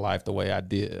proceed my life the way I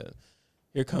did.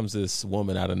 Here comes this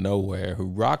woman out of nowhere who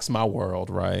rocks my world,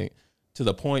 right? To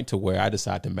the point to where I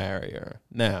decide to marry her.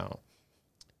 Now,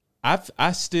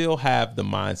 I still have the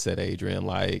mindset, Adrienne,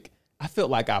 like I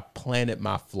felt like I planted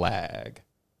my flag,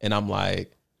 and I'm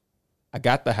like, I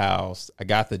got the house, I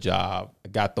got the job, I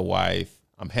got the wife,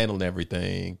 I'm handling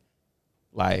everything.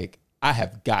 Like, I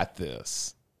have got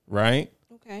this, right?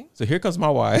 Okay. So here comes my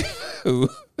wife, who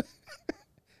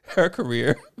her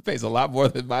career pays a lot more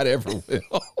than mine ever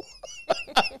will.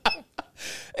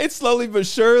 And slowly but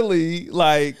surely,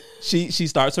 like, she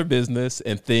starts her business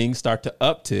and things start to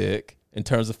uptick in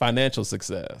terms of financial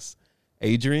success.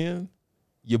 Adrienne,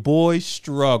 your boy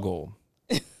struggle.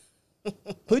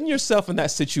 Putting yourself in that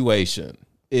situation,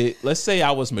 let's say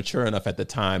I was mature enough at the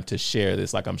time to share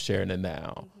this like I'm sharing it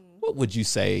now. Mm-hmm. What would you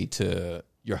say to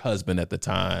your husband at the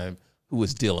time who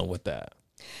was dealing with that?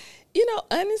 You know,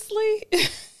 honestly,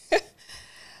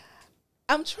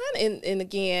 I'm trying to, and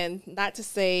again, not to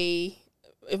say,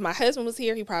 if my husband was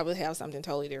here, he probably have something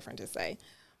totally different to say.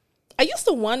 I used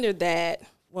to wonder that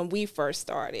when we first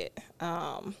started,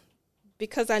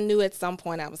 because I knew at some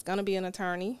point I was going to be an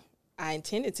attorney. I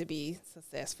intended to be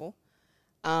successful.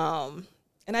 And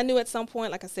I knew at some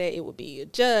point, like I said, it would be a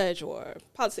judge or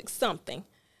politics, something.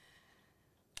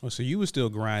 Oh, so you were still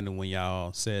grinding when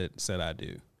y'all said I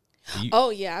do. Oh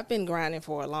yeah, I've been grinding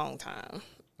for a long time.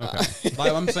 Okay.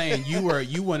 Like I'm saying, you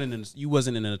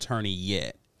wasn't an attorney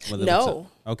yet. No.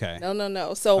 Okay.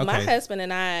 No. So okay. My husband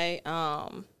and I,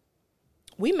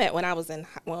 we met when I was in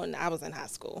high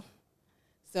school.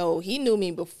 So he knew me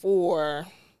before,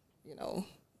 you know,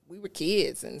 we were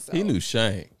kids, and so he knew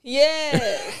Shane.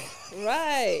 Yeah.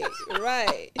 Right.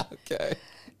 Okay.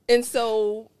 And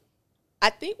so I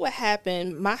think what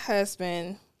happened, my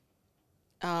husband,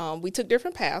 we took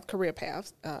different career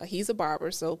paths. He's a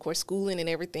barber, so of course schooling and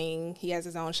everything, he has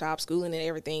his own shop, schooling and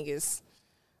everything is,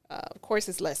 of course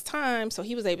it's less time, so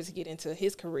he was able to get into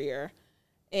his career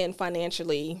and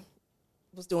financially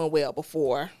was doing well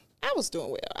before I was doing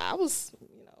well. I was,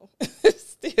 you know,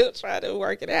 still trying to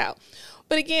work it out.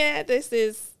 But again, this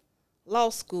is law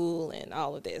school and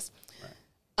all of this.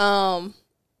 Right.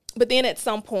 But then at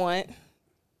some point,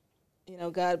 you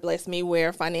know, God blessed me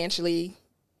where financially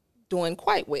doing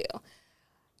quite well.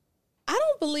 I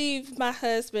don't believe my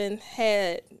husband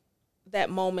had that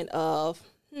moment of,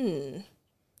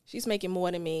 she's making more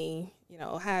than me. You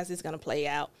know, how is this going to play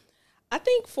out? I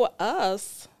think for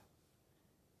us,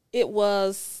 it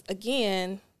was,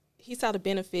 again, he saw the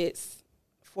benefits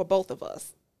for both of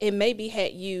us. And maybe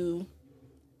had you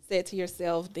said to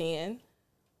yourself then,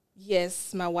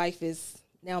 yes, my wife is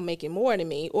now making more than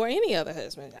me, or any other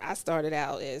husband. I started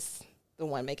out as the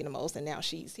one making the most, and now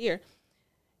she's here.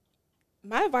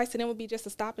 My advice to them would be just to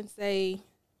stop and say,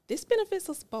 this benefits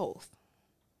us both.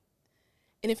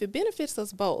 And if it benefits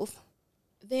us both,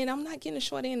 then I'm not getting the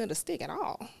short end of the stick at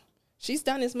all. She's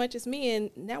done as much as me, and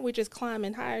now we're just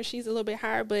climbing higher. She's a little bit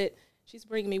higher, but she's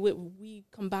bringing me what we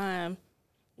combine.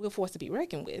 We're forced to be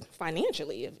reckoned with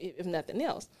financially, if nothing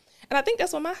else. And I think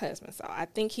that's what my husband saw. I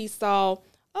think he saw,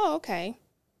 oh, okay,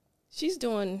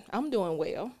 I'm doing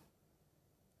well.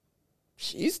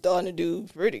 She's starting to do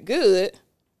pretty good.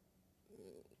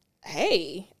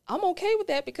 Hey, I'm okay with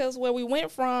that, because where we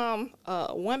went from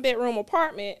a one-bedroom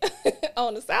apartment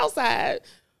on the south side,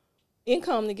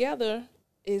 income together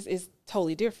is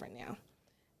totally different now.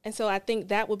 And so I think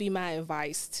that would be my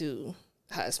advice to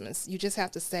husbands. You just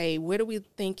have to say, what are we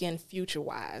thinking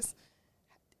future-wise?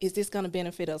 Is this going to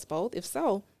benefit us both? If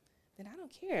so, then I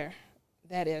don't care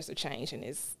that there's a change in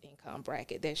his income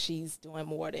bracket, that she's doing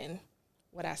more than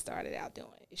what I started out doing.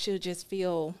 It should just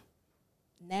feel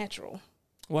natural.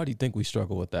 Why do you think we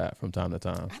struggle with that from time to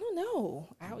time? I don't know.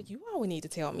 You always need to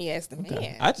tell me as the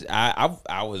man.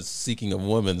 I was seeking a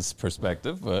woman's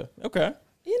perspective, but okay.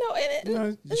 You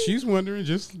know, she's wondering,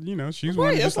 just, you know, she's right,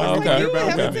 wondering just like okay. you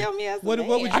have about to tell me as the what man.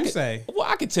 would you say? Well,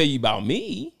 I could tell you about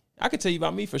me. I could tell you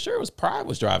about me for sure. It was pride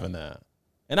was driving that.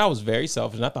 And I was very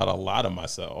selfish, and I thought a lot of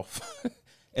myself.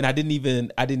 And I didn't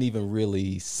even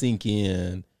really sink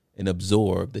in and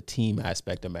absorb the team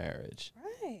aspect of marriage.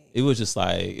 Right. It was just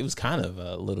like, it was kind of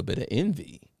a little bit of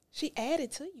envy. She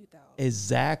added to you, though.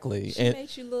 Exactly. She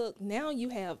made you look, now you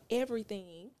have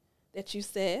everything that you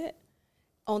said.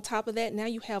 On top of that, now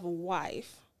you have a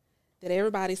wife that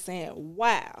everybody's saying,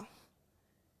 wow,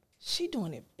 she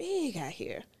doing it big out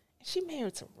here. And she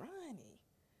married to Ronnie.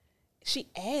 She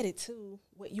added to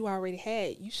what you already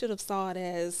had. You should have saw it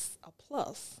as a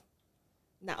plus.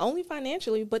 Not only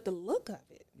financially, but the look of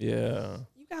it. Yeah.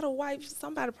 You got a wife,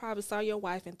 somebody probably saw your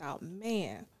wife and thought,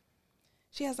 man,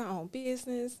 she has her own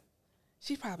business.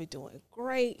 She's probably doing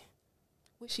great.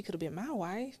 Wish she could have been my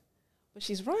wife, but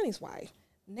she's Ronnie's wife.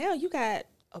 Now you got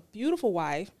a beautiful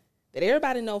wife that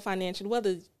everybody know financially,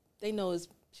 whether they know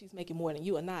she's making more than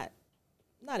you or not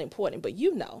important, but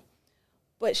you know.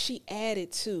 But she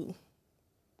added to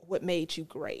what made you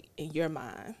great in your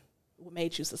mind, what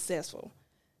made you successful.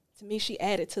 To me, she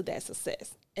added to that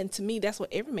success. And to me, that's what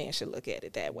every man should look at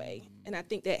it that way. And I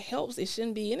think that helps. It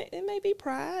shouldn't be in it. It may be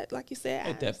pride, like you said. I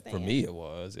understand. For me, it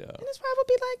was, yeah. And it's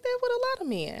probably like that with a lot of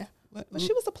men. But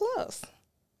she was a plus.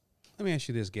 Let me ask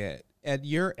you this, Gat.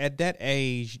 At that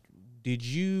age, did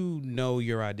you know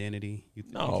your identity?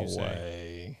 No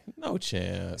way. No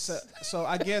chance. So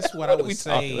I guess what I would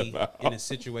say in a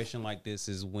situation like this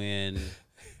is when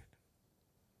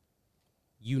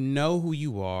you know who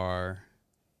you are,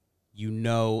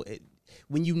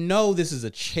 when you know this is a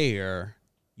chair,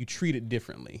 you treat it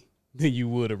differently than you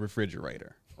would a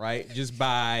refrigerator, right? Just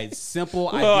by simple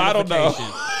identification. I don't know.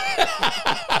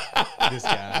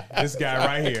 This guy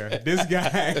right here. This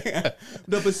guy.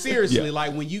 No, but seriously,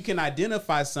 like when you can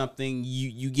identify something,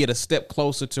 you get a step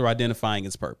closer to identifying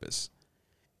its purpose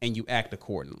and you act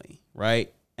accordingly,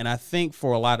 right? And I think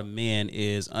for a lot of men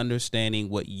is understanding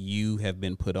what you have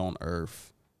been put on earth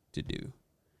to do.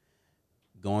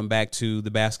 Going back to the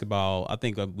basketball, I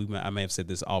think I may have said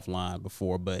this offline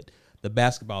before, but the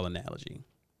basketball analogy.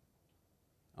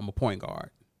 I'm a point guard.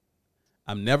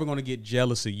 I'm never going to get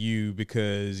jealous of you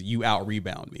because you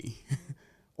out-rebound me.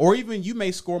 Or even you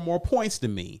may score more points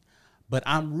than me, but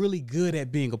I'm really good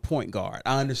at being a point guard.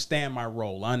 I understand my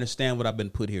role. I understand what I've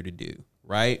been put here to do,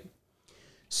 right?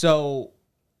 So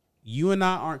you and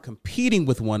I aren't competing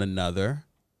with one another,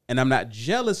 and I'm not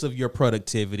jealous of your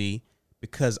productivity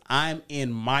because I'm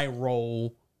in my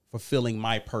role fulfilling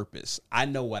my purpose. I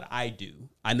know what I do.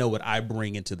 I know what I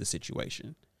bring into the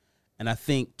situation. And I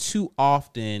think too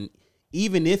often,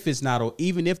 even if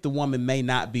the woman may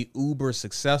not be uber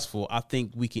successful, I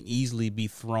think we can easily be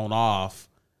thrown off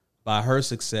by her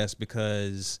success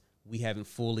because we haven't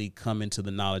fully come into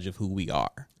the knowledge of who we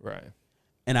are. Right.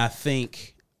 And I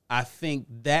think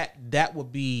that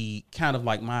would be kind of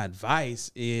like my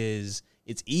advice is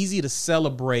it's easy to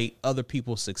celebrate other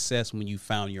people's success when you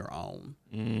found your own.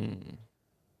 And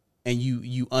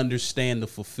you understand the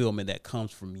fulfillment that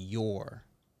comes from your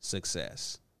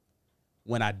success.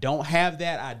 When I don't have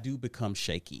that, I do become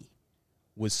shaky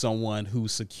with someone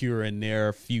who's secure in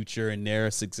their future and their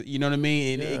success. You know what I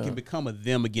mean? And it can become a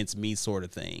them against me sort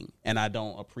of thing. And I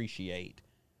don't appreciate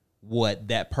what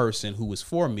that person who was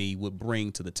for me would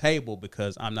bring to the table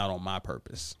because I'm not on my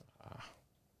purpose.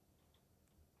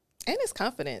 And it's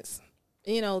confidence.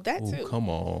 You know, that too. Come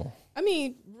on. I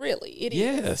mean, really, it is.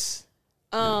 Yes.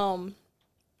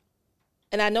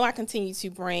 And I know I continue to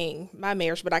bring my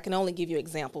marriage, but I can only give you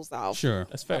examples of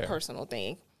That's fair. a personal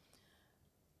thing.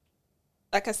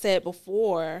 Like I said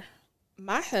before,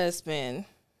 my husband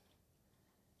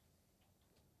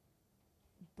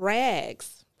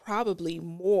brags probably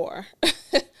more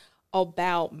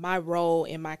about my role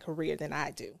in my career than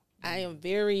I do. I am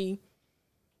very,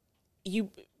 you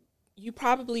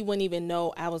probably wouldn't even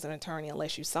know I was an attorney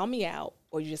unless you saw me out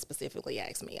or you just specifically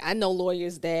asked me. I know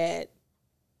lawyers that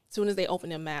as soon as they open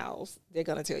their mouths, they're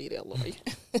going to tell you they're a lawyer.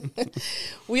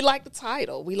 We like the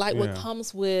title. We like what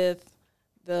comes with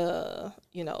the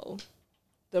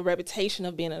reputation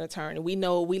of being an attorney.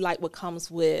 We like what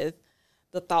comes with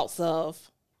the thoughts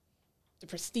of the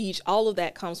prestige. All of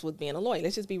that comes with being a lawyer.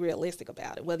 Let's just be realistic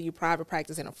about it. Whether you private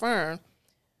practice in a firm,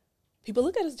 people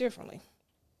look at us differently.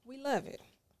 We love it.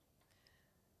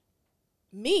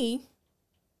 Me,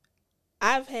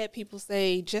 I've had people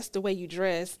say, just the way you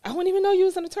dress, I wouldn't even know you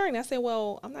was an attorney. I said,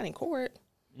 well, I'm not in court.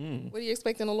 What are you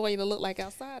expecting a lawyer to look like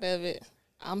outside of it?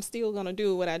 I'm still going to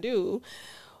do what I do.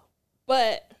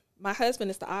 But my husband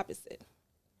is the opposite.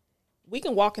 We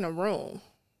can walk in a room.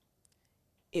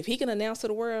 If he can announce to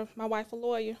the world, my wife a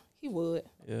lawyer, he would.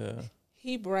 Yeah.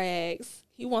 He brags.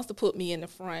 He wants to put me in the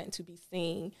front to be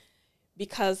seen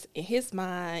because in his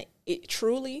mind, it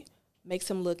truly makes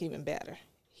him look even better.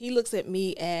 He looks at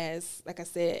me as, like I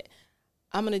said,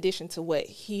 I'm an addition to what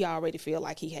he already feel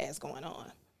like he has going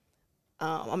on.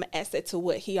 I'm an asset to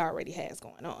what he already has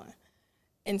going on.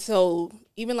 And so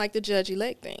even like the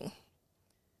judge-elect thing,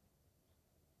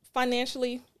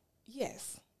 financially,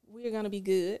 yes, we're going to be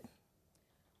good.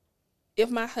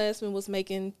 If my husband was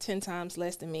making 10 times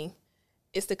less than me,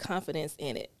 it's the confidence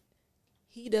in it.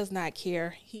 He does not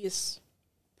care. He is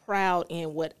proud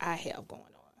in what I have going on.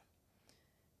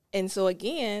 And so,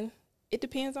 again, it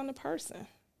depends on the person.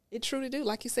 It truly do.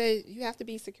 Like you said, you have to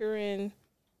be secure in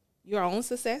your own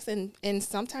success and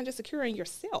sometimes just secure in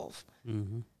yourself.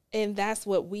 Mm-hmm. And that's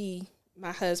what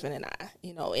my husband and I,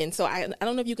 and so I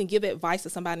don't know if you can give advice to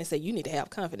somebody and say, you need to have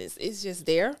confidence. It's just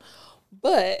there.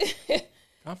 But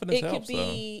confidence helps, could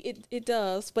be, it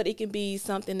does, but it can be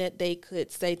something that they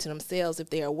could say to themselves if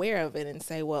they're aware of it and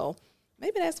say, well,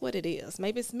 maybe that's what it is.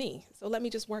 Maybe it's me. So let me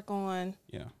just work on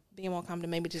being more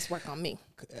confident, maybe just work on me.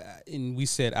 And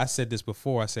I said this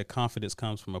before. I said confidence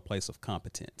comes from a place of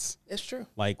competence. It's true.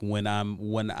 Like when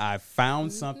I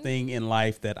found something in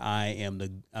life that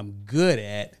I'm good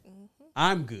at,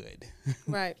 I'm good.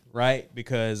 Right. Right?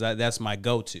 Because that's my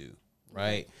go-to.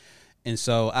 Right. And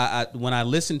so when I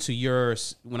listen to your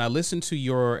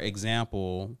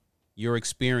example, your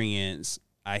experience,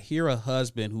 I hear a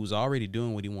husband who's already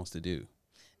doing what he wants to do.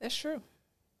 That's true.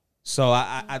 So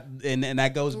and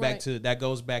that goes back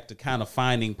to kind of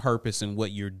finding purpose in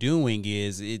what you're doing.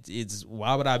 It's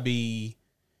why would I be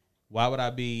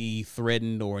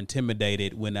threatened or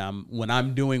intimidated when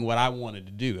I'm doing what I wanted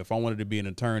to do? If I wanted to be an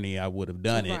attorney, I would have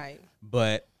done it. Right.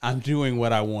 But I'm doing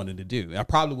what I wanted to do. I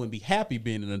probably wouldn't be happy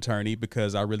being an attorney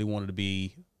because I really wanted to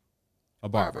be a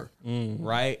barber.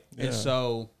 Right? Yeah. And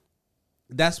so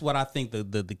that's what I think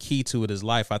the key to it is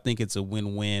life. I think it's a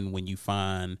win-win when you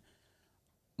find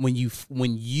when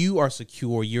you are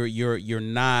secure, you're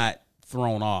not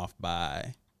thrown off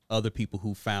by other people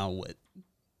who found what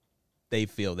they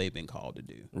feel they've been called to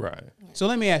do. Right. So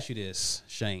let me ask you this,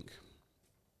 Shank.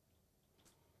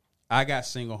 I got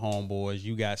single homeboys,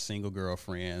 you got single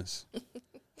girlfriends.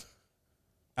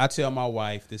 I tell my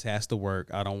wife this has to work.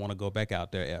 I don't want to go back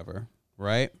out there ever.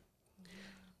 Right?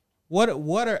 I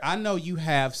know you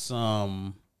have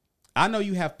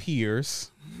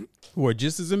peers who are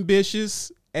just as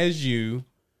ambitious as you.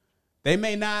 They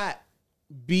may not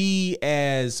be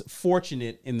as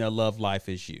fortunate in their love life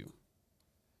as you.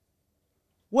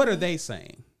 What are they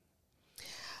saying?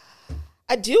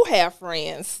 I do have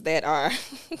friends that are,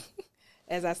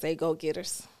 as I say,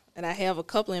 go-getters. And I have a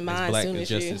couple in mind soon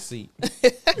as you. Seat.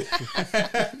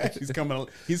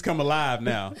 He's come alive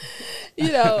now.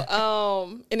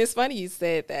 And it's funny you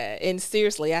said that. And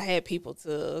seriously, I had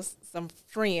some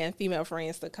female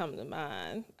friends that come to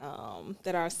mind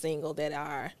that are single, that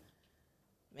are,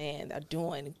 man, they're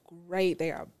doing great.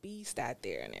 They are beasts out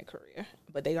there in their career,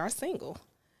 but they are single.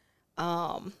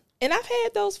 And I've had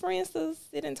those friends to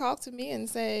sit and talk to me and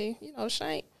say,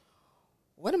 Shank,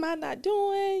 what am I not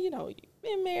doing? You've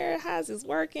been married. How's this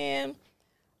working?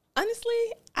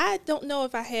 Honestly, I don't know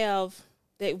if I have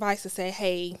the advice to say,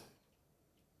 hey,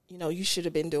 you should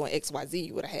have been doing X, Y, Z.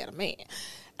 You would have had a man.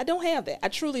 I don't have that. I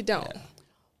truly don't. Yeah.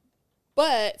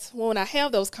 But when I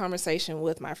have those conversations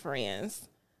with my friends,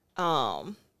 I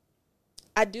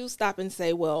do stop and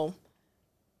say, well,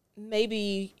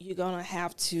 maybe you're going to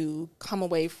have to come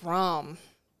away from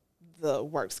the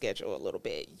work schedule a little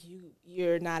bit.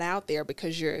 You're not out there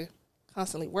because you're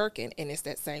constantly working and it's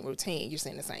that same routine. You're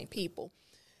seeing the same people.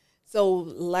 So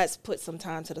let's put some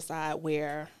time to the side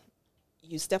where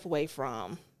you step away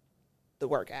from the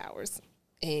work hours.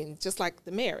 And just like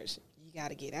the marriage, you got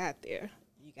to get out there.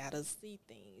 You got to see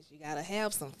things. You got to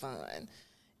have some fun.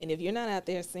 And if you're not out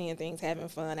there seeing things, having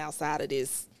fun outside of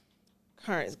this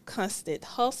current constant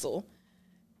hustle,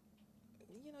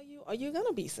 you're going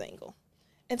to be single.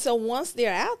 And so once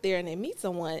they're out there and they meet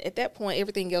someone, at that point,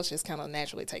 everything else just kind of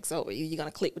naturally takes over. You're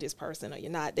going to click with this person or you're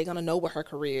not. They're going to know what her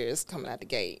career is coming out the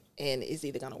gate, and it's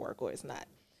either going to work or it's not.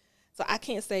 So I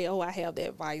can't say, I have the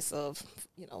advice of,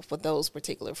 for those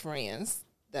particular friends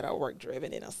that are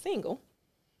work-driven and are single.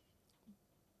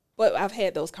 But I've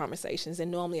had those conversations,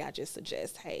 and normally I just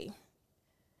suggest, hey,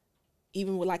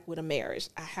 even with a marriage,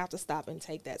 I have to stop and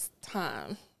take that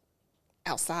time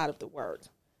outside of the work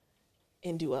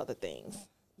and do other things.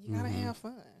 You got to have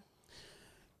fun.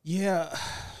 Yeah.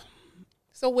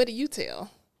 So what do you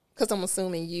tell? Because I'm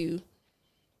assuming you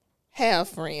have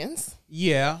friends.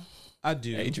 Yeah, I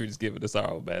do. Adrienne's giving us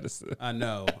our own medicine. I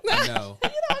know. I'm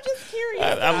just curious.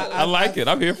 I like it.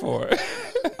 I'm here for it.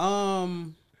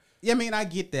 Yeah, I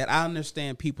get that. I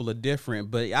understand people are different,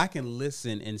 but I can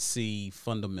listen and see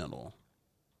fundamental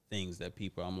things that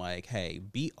people, I'm like, hey,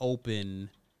 be open.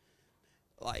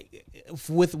 Like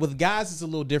with guys, it's a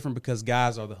little different because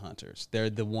guys are the hunters.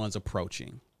 They're the ones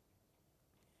approaching.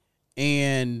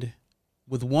 And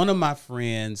with one of my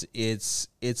friends, it's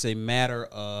a matter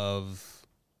of,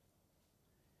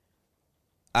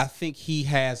 I think he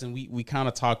has, and we kind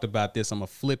of talked about this. I'm going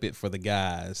to flip it for the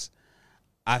guys.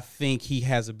 I think he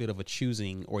has a bit of a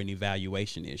choosing or an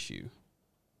evaluation issue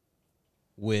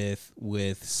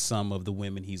with some of the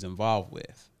women he's involved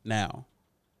with. Now,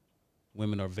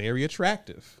 women are very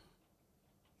attractive.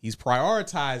 He's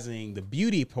prioritizing the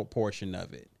beauty portion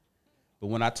of it. But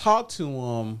when I talk to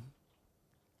him,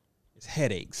 it's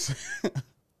headaches.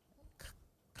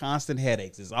 Constant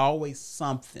headaches. There's always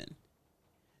something.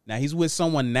 Now, he's with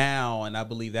someone now, and I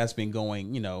believe that's been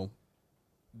going,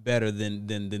 better than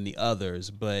the others.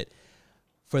 But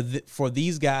for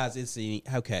these guys, it's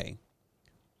okay.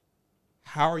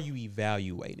 How are you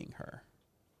evaluating her?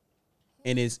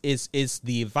 And it's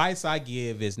the advice I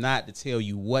give is not to tell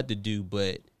you what to do,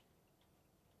 but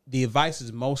the advice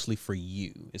is mostly for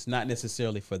you. It's not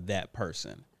necessarily for that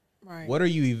person. Right. What are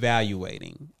you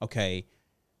evaluating? Okay.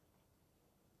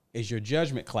 Is your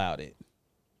judgment clouded?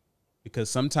 Because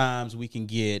sometimes we can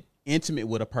get intimate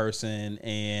with a person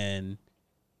and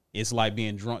it's like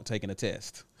being drunk taking a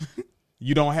test.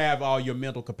 You don't have all your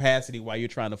mental capacity while you're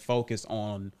trying to focus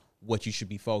on what you should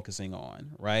be focusing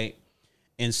on, right?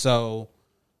 And so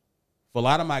for a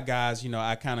lot of my guys,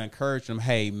 I kind of encourage them,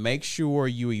 hey, make sure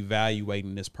you're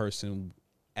evaluating this person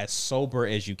as sober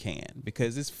as you can,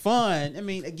 because it's fun. I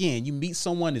mean, again, you meet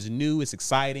someone that's new, it's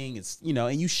exciting, it's,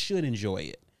 and you should enjoy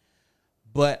it.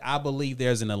 But I believe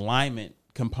there's an alignment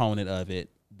component of it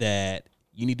that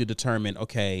you need to determine,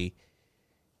 okay,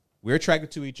 we're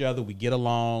attracted to each other, we get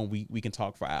along, we can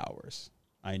talk for hours.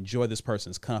 I enjoy this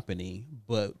person's company,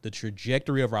 but the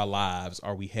trajectory of our lives,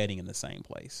 are we heading in the same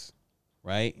place,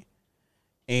 right?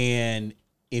 And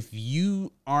if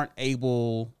you aren't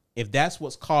able, if that's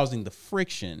what's causing the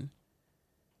friction,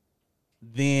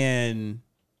 then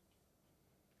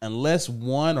unless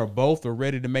one or both are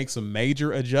ready to make some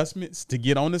major adjustments to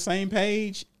get on the same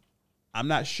page, I'm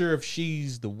not sure if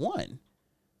she's the one.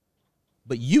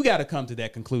 But you got to come to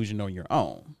that conclusion on your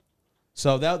own.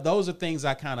 So those are things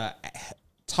I kind of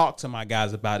talk to my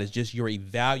guys about, is just your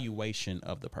evaluation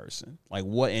of the person. Like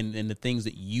what and the things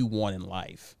that you want in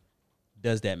life.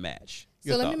 Does that match?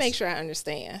 So let me make sure I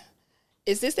understand.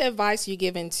 Is this advice you're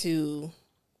giving to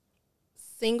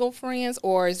single friends,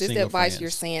 or is this the advice you're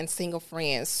saying single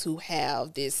friends who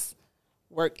have this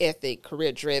work ethic,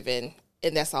 career driven,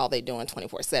 and that's all they're doing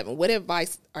 24/7? What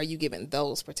advice are you giving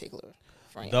those particular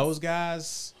friends? Those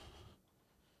guys,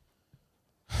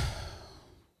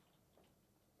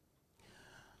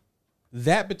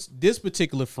 this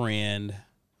particular friend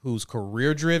who's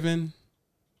career driven,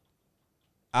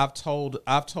 I've told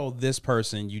this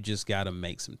person, you just got to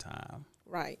make some time.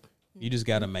 Right. You just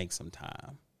got to make some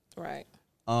time. Right.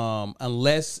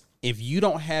 Unless if you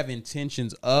don't have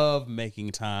intentions of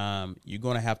making time, you're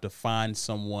going to have to find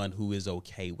someone who is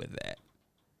okay with that.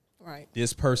 Right.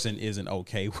 This person isn't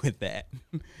okay with that.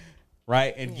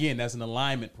 Right. And again, that's an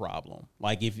alignment problem.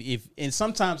 Like if and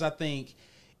sometimes I think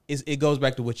it goes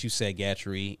back to what you said,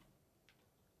 Gatry.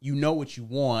 You know what you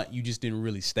want. You just didn't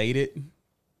really state it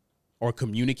or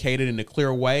communicate it in a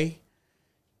clear way.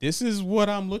 This is what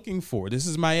I'm looking for. This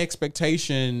is my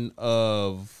expectation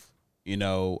of,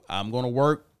 I'm going to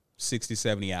work 60,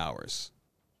 70 hours.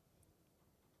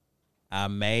 I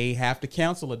may have to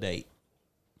cancel a date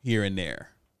here and there.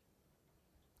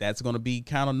 That's going to be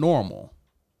kind of normal.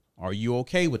 Are you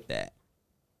okay with that?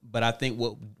 But I think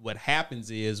what happens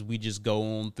is we just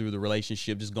go on through the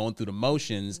relationship, just going through the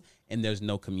motions, and there's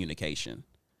no communication.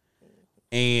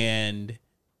 And,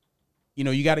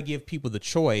 you got to give people the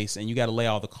choice, and you got to lay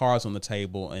all the cards on the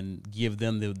table and give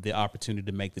them the opportunity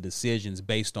to make the decisions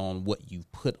based on what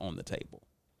you've put on the table,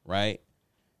 right?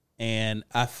 And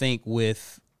I think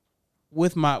with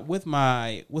my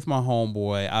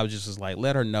homeboy, I was just like,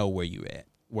 let her know where you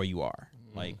are.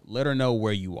 Like, let her know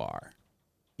where you are.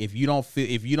 If you don't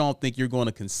think you're going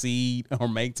to concede or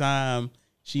make time,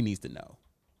 she needs to know.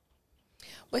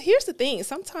 But here's the thing.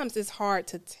 Sometimes it's hard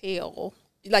to tell.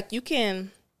 Like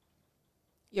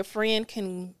your friend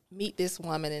can meet this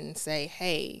woman and say,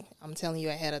 hey, I'm telling you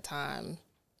ahead of time,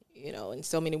 in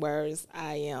so many words,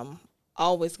 I am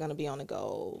always going to be on the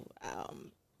go.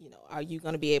 Are you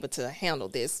going to be able to handle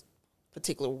this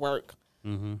particular work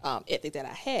ethic that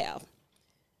I have?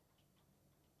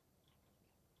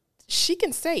 She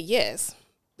can say yes.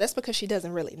 That's because she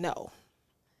doesn't really know.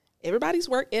 Everybody's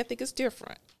work ethic is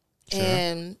different. Sure.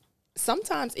 And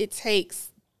sometimes it takes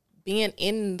being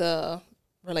in the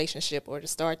relationship or to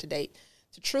start to date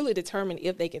to truly determine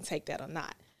if they can take that or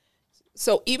not.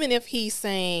 So even if he's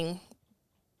saying,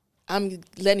 I'm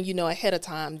letting you know ahead of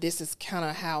time, this is kind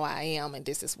of how I am and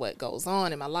this is what goes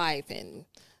on in my life. And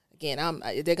again,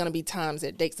 there are going to be times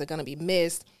that dates are going to be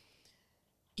missed.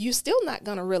 You're still not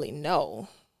going to really know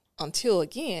until,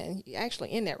 again, you're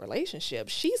actually in that relationship.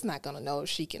 She's not going to know if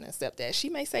she can accept that. She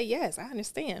may say, yes, I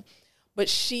understand. But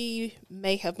she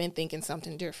may have been thinking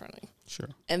something differently. Sure.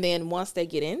 And then once they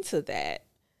get into that,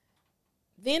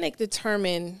 then they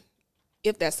determine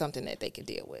if that's something that they can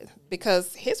deal with.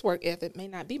 Because his work ethic may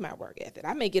not be my work ethic.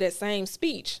 I may get that same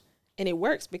speech, and it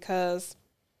works because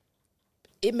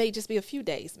it may just be a few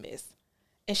days missed.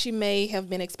 And she may have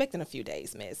been expecting a few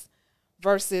days missed.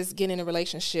 Versus getting in a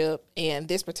relationship and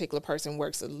this particular person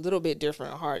works a little bit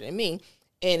different or harder than me,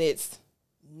 and it's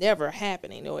never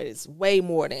happening, or it's way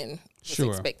more than what's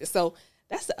expected. So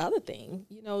that's the other thing.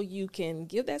 You can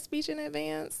give that speech in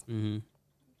advance,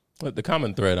 But the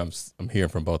common thread I'm hearing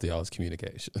from both of y'all is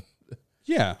communication.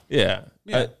 Yeah. Yeah.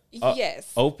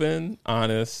 Yes. Open,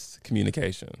 honest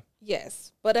communication.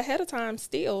 Yes. But ahead of time,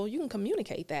 still, you can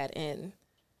communicate that, and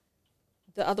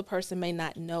the other person may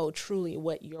not know truly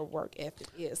what your work ethic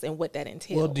is and what that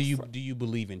entails. Well, do you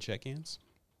believe in check-ins?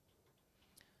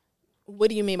 What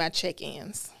do you mean by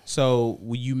check-ins? So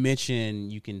when you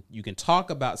mention you can talk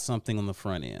about something on the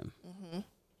front end,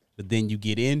 but then you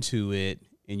get into it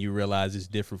and you realize it's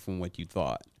different from what you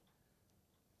thought.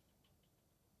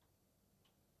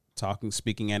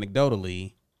 Speaking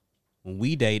anecdotally, when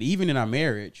we date, even in our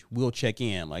marriage, we'll check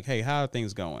in like, "Hey, how are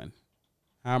things going?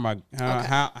 How am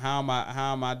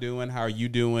I doing? How are you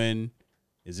doing?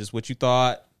 Is this what you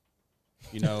thought?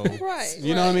 You know, right?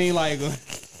 You know what I mean? Like,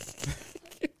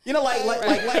 you know,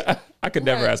 like I could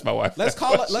never ask my wife. Let's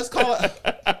call it.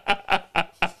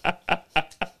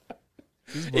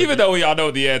 Even though we all know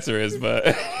what the answer is,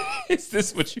 but is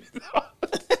this what you thought?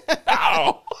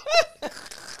 No.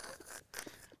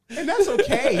 And that's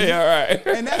okay. Yeah, all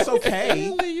right. And that's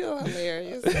okay. You're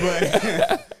hilarious.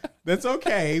 But that's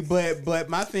okay. But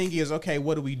my thing is, okay,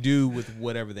 what do we do with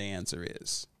whatever the answer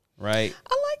is? Right?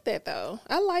 I like that though.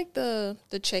 I like the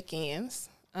check-ins.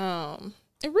 And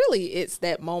really it's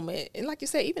that moment, and like you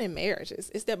said, even in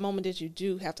marriages, it's that moment that you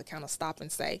do have to kind of stop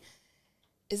and say,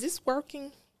 is this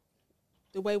working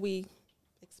the way we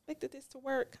expected this to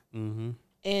work? Mm-hmm.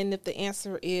 And if the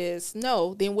answer is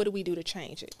no, then what do we do to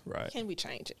change it? Right. Can we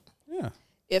change it? Yeah.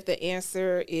 If the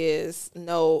answer is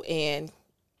no and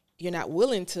you're not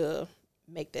willing to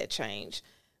make that change,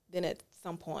 then at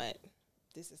some point,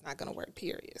 this is not going to work,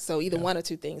 period. So either one or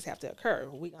two things have to occur.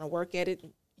 We're going to work at it.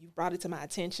 You brought it to my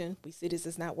attention. We see this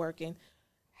is not working.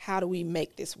 How do we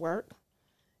make this work?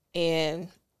 And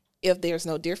if there's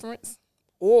no difference,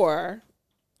 or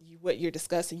what you're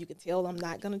discussing, you can tell I'm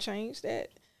not going to change that,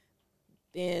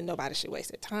 then nobody should waste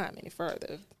their time any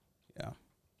further. Yeah.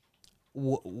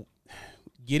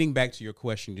 Getting back to your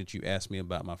question that you asked me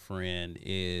about my friend,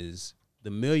 is the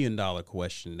 $1 million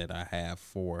question that I have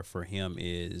for him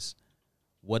is,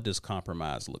 what does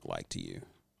compromise look like to you?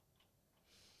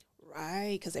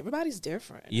 Right, because everybody's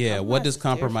different. Yeah, what does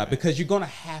compromise? Because you're going to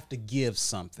have to give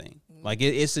something. Mm-hmm. Like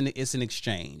it's an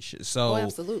exchange. So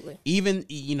absolutely. Even,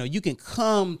 you can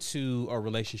come to a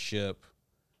relationship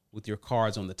with your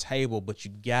cards on the table, but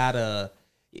you gotta.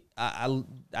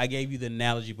 I gave you the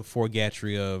analogy before,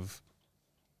 Gatry, of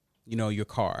your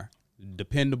car,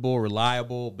 dependable,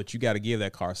 reliable, but you got to give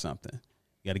that car something.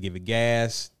 You got to give it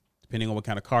gas, depending on what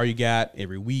kind of car you got,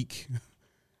 every week.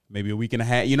 Maybe a week and a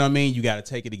half, you know what I mean? You got to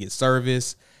take it to get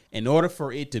service. In order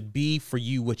for it to be for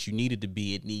you what you need it to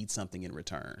be, it needs something in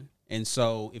return. And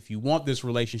so if you want this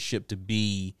relationship to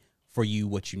be for you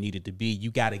what you need it to be,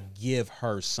 you got to give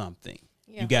her something.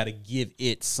 Yeah. You got to give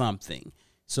it something.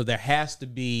 So there has to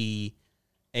be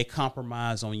a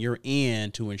compromise on your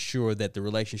end to ensure that the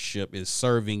relationship is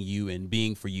serving you and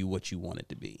being for you what you want it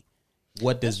to be.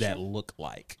 What does that look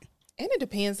like? And it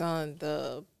depends on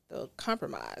the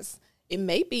compromise. It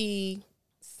may be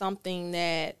something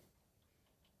that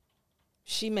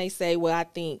she may say, well, I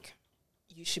think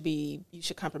you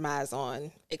should compromise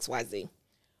on XYZ.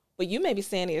 But you may be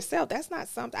saying to yourself, that's not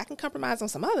something, I can compromise on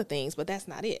some other things, but that's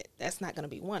not it. That's not going to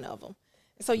be one of them.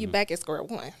 And so you're back at square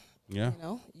one. Yeah.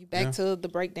 You back to the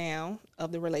breakdown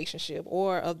of the relationship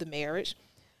or of the marriage,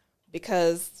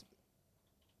 because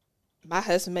my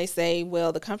husband may say,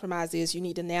 well, the compromise is you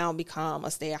need to now become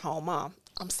a stay-at-home mom.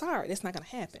 I'm sorry, that's not going to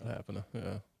happen.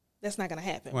 Yeah. That's not going to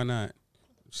happen. Why not?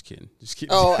 Just kidding.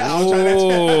 Oh, I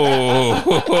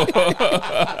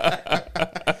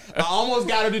almost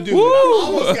got her to do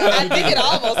it. I think it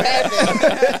almost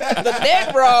happened. The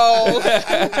neck roll.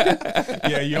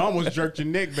 Yeah, you almost jerked your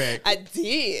neck back. I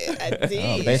did.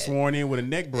 They sworn in with a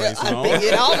neck brace on. I think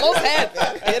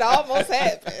it almost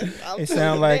happened. It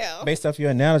sounds like, based off your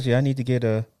analogy, I need to get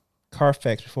a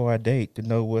Carfax before I date to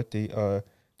know what the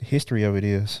history of it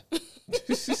is.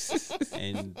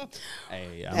 And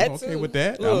hey, I'm okay with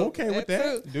that. I'm okay with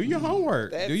that. Do your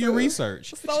homework. Do your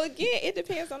research. So again, it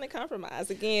depends on the compromise.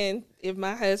 Again, if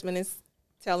my husband is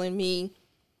telling me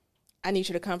I need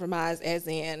you to compromise as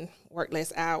in work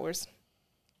less hours,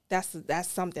 that's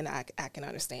something I can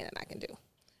understand and I can do.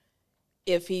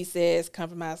 If he says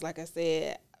compromise, like I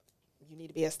said, you need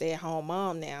to be a stay-at-home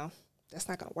mom now, that's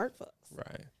not going to work for us.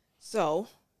 Right. So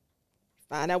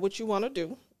find out what you want to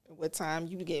do and what time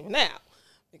you giving out,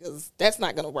 because that's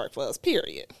not going to work for us,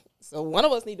 period. So one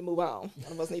of us need to move on.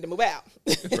 One of us need to move out.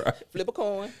 Right. Flip a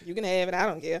coin. You can have it. I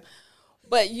don't care.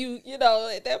 But you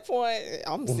know, at that point,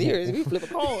 I'm serious. We flip a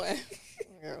coin.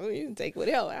 You can take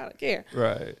whatever. I don't care.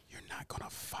 Right. You're not going to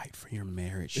fight for your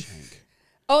marriage, Shank.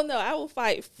 Oh no, I will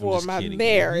fight for my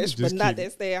marriage, but not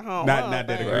that stay at home. Not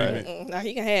that agreement. No,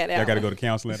 he can have that. I got to go to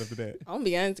counseling after that. I'm gonna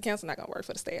be honest, the counselor not gonna work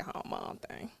for the stay at home mom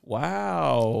thing.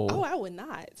 Wow. Oh, I would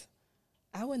not.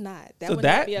 That so would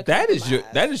not be a that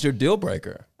is your deal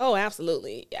breaker. Oh,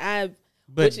 absolutely.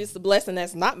 Which is the blessing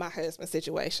that's not my husband's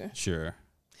situation. Sure.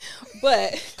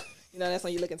 But that's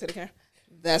when you look into the camera.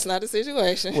 That's not the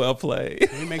situation. Well played.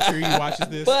 Can we make sure he watches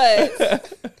this?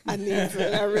 But I need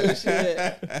to. I really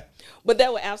should. But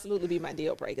that would absolutely be my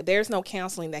deal breaker. There's no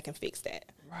counseling that can fix that.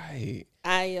 Right.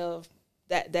 And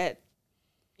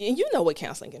you know what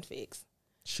counseling can fix.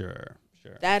 Sure.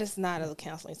 That is not a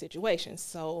counseling situation.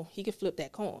 So he could flip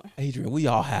that coin. Adrienne, we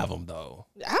all have them though.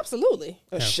 Absolutely.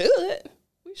 Or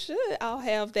we should all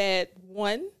have that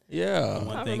one. Yeah.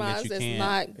 One thing that you that's can't.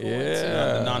 not going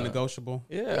The non-negotiable.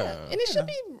 Yeah. And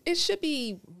it should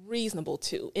be reasonable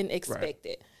too and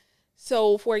expected. Right.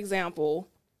 So, for example,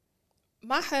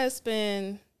 my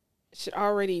husband should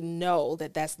already know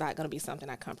that that's not going to be something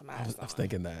I compromise on. I was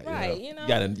thinking that. Right. You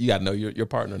got to know your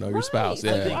partner, know your spouse.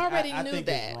 Yeah. So you already I knew think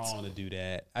that. It's wrong to do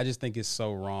that. I just think it's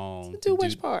so wrong. To do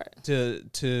which part?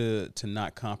 To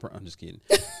not compromise. I'm just kidding.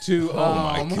 Oh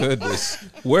my goodness,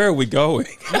 where are we going?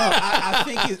 No,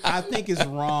 I think it's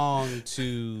wrong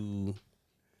to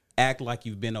act like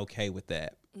you've been okay with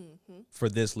that for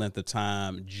this length of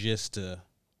time just to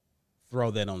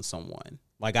throw that on someone.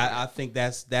 Like I think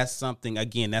that's something,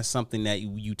 again, that's something that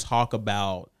you talk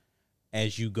about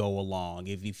as you go along.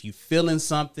 If you feeling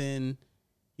something,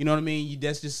 you know what I mean?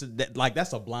 That's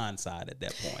a blind side at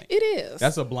that point. It is.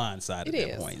 That's a blind side at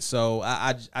that point. So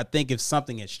I think if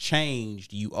something has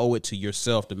changed, you owe it to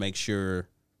yourself to make sure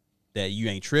that you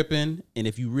ain't tripping. And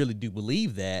if you really do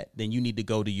believe that, then you need to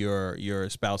go to your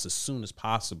spouse as soon as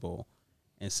possible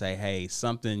and say, hey,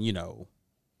 something,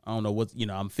 I don't know what,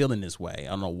 I'm feeling this way. I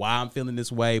don't know why I'm feeling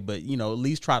this way, but, at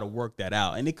least try to work that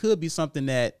out. And it could be something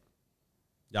that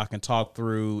y'all can talk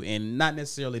through, and not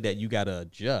necessarily that you got to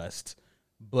adjust,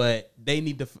 but they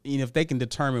need to, if they can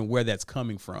determine where that's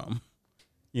coming from,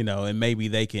 and maybe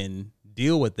they can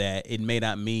deal with that. It may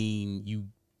not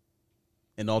mean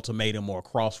an ultimatum or a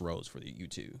crossroads for you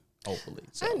two, hopefully.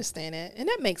 So. I understand that. And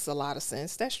that makes a lot of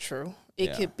sense. That's true.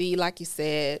 It could be, like you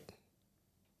said,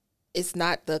 it's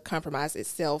not the compromise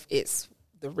itself. It's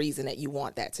the reason that you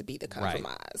want that to be the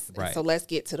compromise. Right. So let's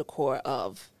get to the core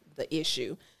of the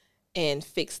issue and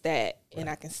fix that. Right. And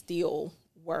I can still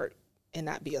work and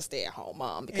not be a stay-at-home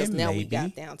mom, because and now we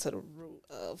got down to the root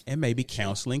of. And maybe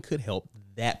counseling could help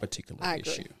that particular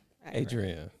issue.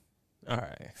 Adrienne. All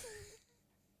right.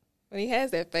 When he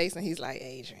has that face and he's like,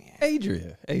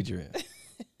 Adrienne.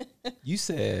 You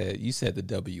said the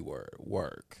W word,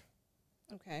 work.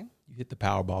 Okay. You hit the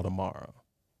Powerball tomorrow.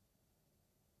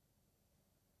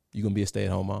 You gonna be a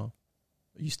stay-at-home mom?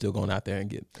 Are you still going out there and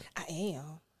get? I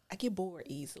am. I get bored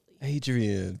easily.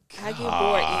 Adrienne, I get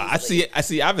bored easily. I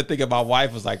see. I've been thinking my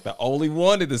wife was like the only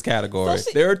one in this category.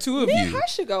 So there are two of you. I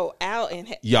should go out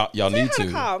and y'all need to.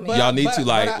 Y'all need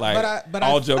to but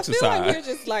all jokes aside. I feel like we're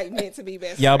just like meant to be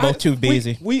best. Y'all both too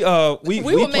busy. We will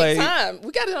make time.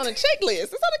 We got it on a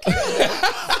checklist. It's on the calendar.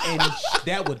 And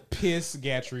that would piss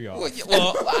Gatry off.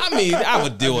 Well, I mean, I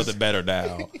would deal with it better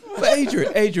now. But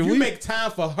Adrienne, we make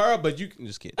time for her, but you can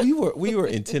just kidding. We were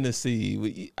in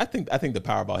Tennessee. I think the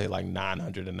Powerball hit like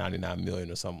 999 million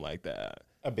or something like that.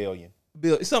 $1 billion.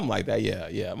 Something like that.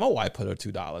 Yeah. My wife put her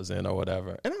 $2 in or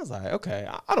whatever, and I was like, okay,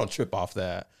 I don't trip off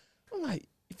that. I'm like,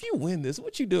 if you win this,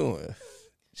 what you doing?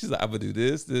 She's like, I'm gonna do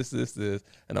this, and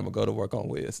I'm gonna go to work on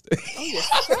Wednesday. Oh,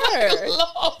 yes, sir.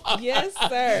 Yes,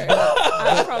 sir.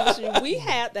 I promise you, we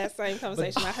had that same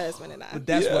conversation, my husband and I. But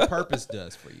that's what purpose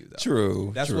does for you, though.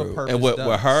 True. That's what purpose and does.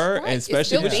 With her, right. and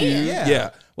especially with you, yeah.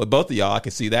 With both of y'all, I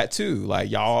can see that too.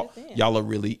 Like y'all are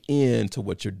really into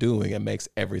what you're doing. It makes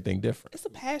everything different. It's a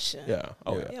passion. Yeah.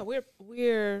 Oh yeah. Yeah,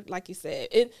 we're like you said.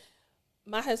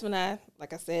 My husband and I,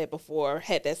 like I said before,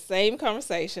 had that same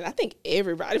conversation. I think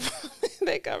everybody in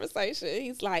that conversation.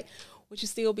 He's like, would you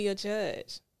still be a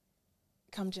judge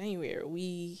come January?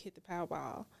 We hit the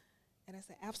Powerball. And I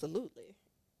said, absolutely.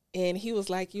 And he was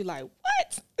like, you like,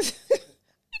 what? You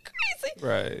crazy.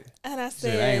 Right. And I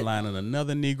said, I ain't lining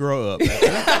another Negro up.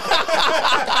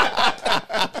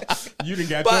 You done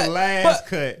got your last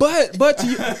cut. But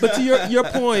to your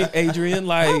point, Adrienne,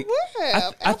 like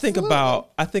I think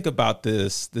about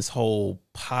this whole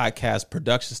podcast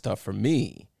production stuff for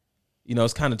me.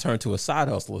 It's kind of turned to a side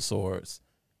hustle of sorts.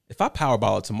 If I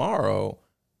Powerball it tomorrow,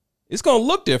 It's going to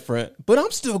look different, but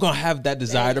I'm still going to have that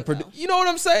desire to produce. You know what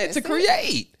I'm saying? To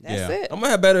create. That's it. I'm going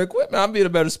to have better equipment. I'm be in a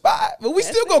better spot, but we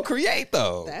still going to create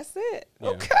though. That's it.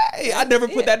 Okay. I never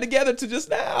put that together to just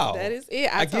now. That is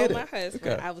it. I told my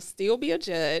husband I will still be a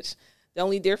judge. The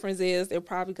only difference is they're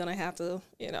probably going to have to,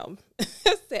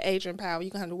 say, Adrienne Powell, you're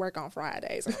going to have to work on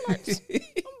Fridays. I'm like, I'm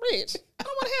rich. I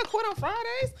don't want to have court on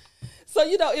Fridays. So,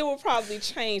 it will probably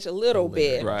change a little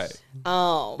bit. Right.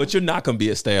 But you're not going to be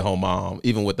a stay-at-home mom,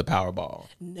 even with the Powerball.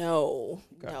 No.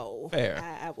 Fair.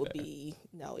 I would be,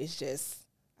 it's just,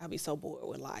 I'll be so bored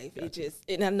with life. It just,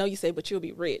 and I know you say, but you'll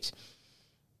be rich.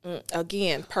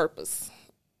 Again, purpose.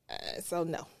 So,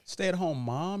 no. Stay-at-home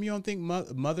mom, you don't think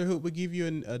motherhood would give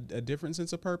you a different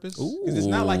sense of purpose? Because it's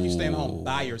not like you're staying home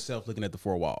by yourself looking at the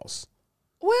four walls.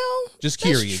 Well, just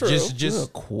curious. True. Just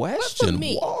a question,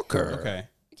 Walker. Okay.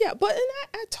 Yeah, but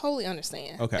I totally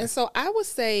understand. Okay. And so I would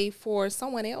say for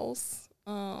someone else,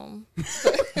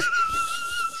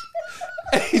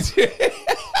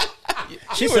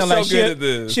 she sounds like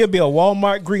she'll be a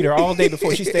Walmart greeter all day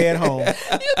before she stay at home.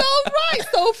 Right.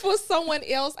 So for someone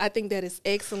else, I think that is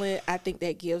excellent. I think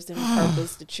that gives them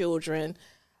purpose to children.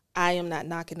 I am not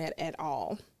knocking that at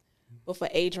all. But for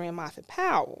Adrienne Moffett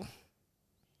Powell,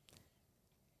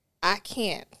 I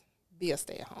can't be a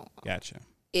stay-at-home mom. Gotcha.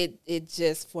 It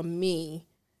just, for me,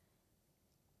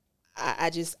 I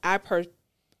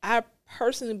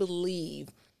personally believe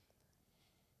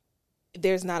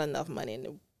there's not enough money in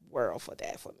the world for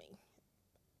that for me.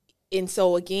 And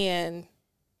so again,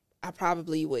 I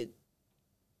probably would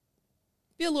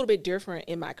be a little bit different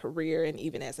in my career and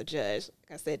even as a judge.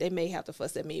 Like I said, they may have to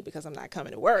fuss at me because I'm not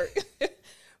coming to work.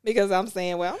 Because I'm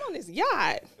saying, well, I'm on this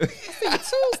yacht. I see you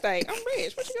Tuesday. I'm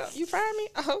rich. What you fire me?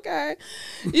 Okay.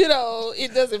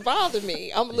 It doesn't bother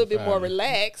me. I'm a little bit more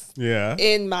relaxed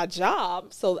in my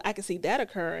job, so I can see that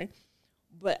occurring.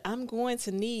 But I'm going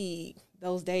to need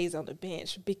those days on the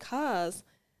bench because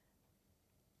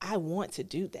I want to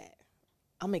do that.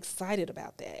 I'm excited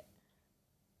about that.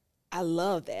 I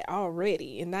love that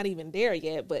already, and not even there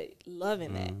yet, but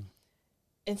loving that.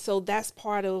 And so that's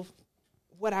part of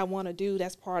what I want to do.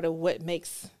 That's part of what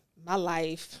makes my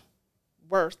life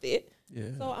worth it. Yeah.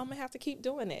 So I'm gonna have to keep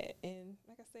doing that. And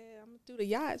like I said, I'm gonna do the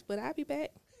yachts, but I'll be back.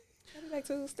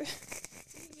 Tuesday.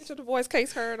 Get your divorce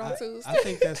case heard on Tuesday.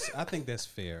 I think that's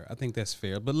fair.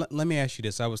 But let me ask you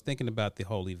this. I was thinking about the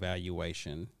whole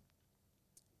evaluation,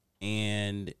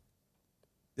 and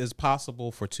it's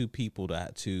possible for two people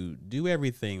to do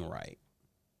everything right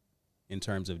in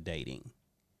terms of dating.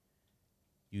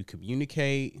 You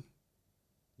communicate,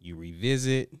 you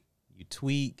revisit, you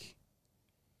tweak,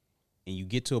 and you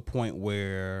get to a point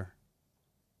where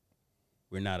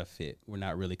we're not a fit. We're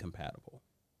not really compatible.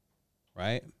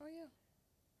 Right? Oh, yeah.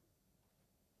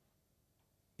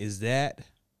 Is that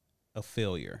a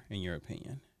failure, in your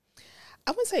opinion?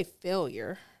 I wouldn't say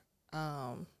failure.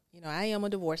 I am a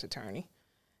divorce attorney.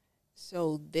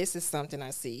 So this is something I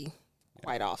see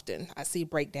quite often. I see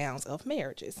breakdowns of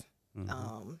marriages.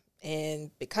 Mm-hmm.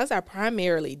 And because I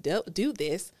primarily do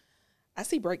this, I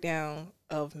see breakdown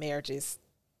of marriages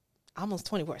almost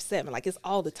 24/7. Like, it's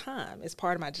all the time. It's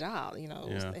part of my job,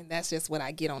 and that's just what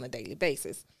I get on a daily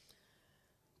basis.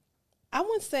 I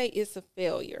wouldn't say it's a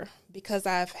failure because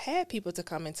I've had people to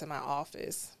come into my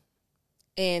office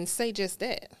and say just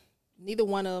that. Neither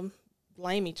one of them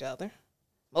blame each other.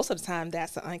 Most of the time,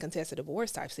 that's an uncontested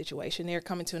divorce type situation. They're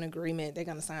coming to an agreement. They're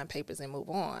going to sign papers and move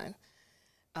on.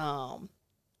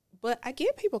 But I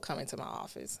get people coming to my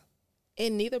office,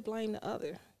 and neither blame the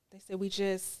other. They said, we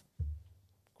just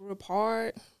grew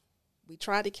apart. We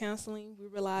tried the counseling. We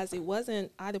realized it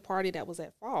wasn't either party that was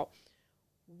at fault.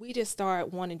 We just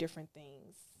started wanting different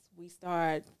things. We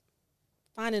started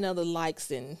finding other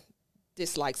likes and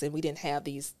dislikes, and we didn't have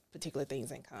these particular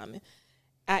things in common,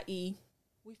 i.e.,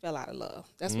 we fell out of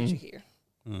love. That's what you hear.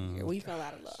 We fell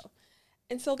out of love.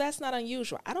 And so that's not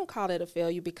unusual. I don't call it a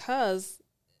failure because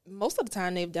most of the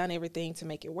time they've done everything to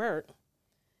make it work,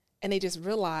 and they just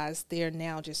realize they're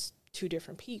now just two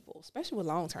different people, especially with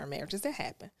long-term marriages that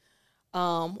happen.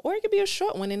 Or it could be a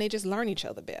short one, and they just learn each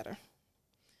other better.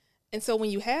 And so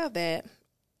when you have that,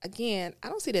 again, I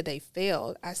don't see that they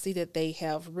failed. I see that they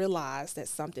have realized that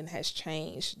something has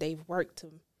changed. They've worked to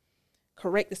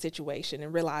correct the situation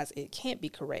and realize it can't be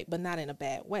correct, but not in a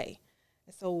bad way.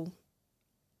 And so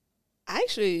I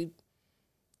actually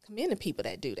commend the people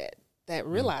that do that, that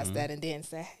realize that and then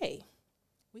say, hey,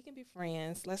 we can be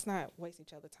friends. Let's not waste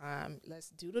each other's time. Let's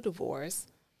do the divorce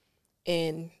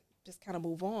and just kind of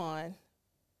move on.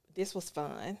 This was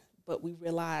fun, but we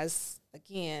realize,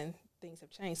 again, things have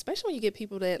changed, especially when you get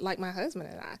people that, like my husband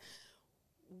and I,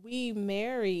 we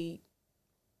married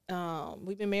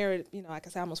We've been married, like I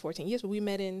said, almost 14 years, but we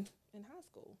met in high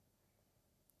school.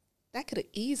 That could have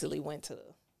easily went to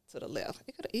the left.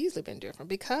 It could have easily been different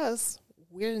because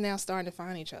we're now starting to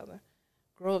find each other,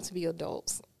 grow up to be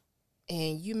adults,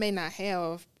 and you may not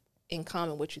have in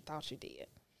common what you thought you did,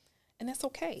 and that's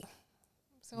okay.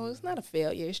 So it's not a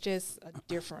failure. It's just a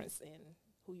difference in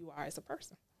who you are as a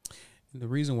person. And the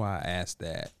reason why I ask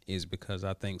that is because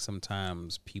I think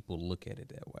sometimes people look at it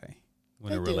that way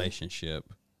when a relationship,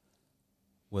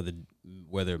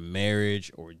 whether marriage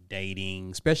or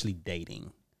dating, especially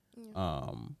dating,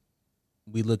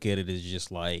 we look at it as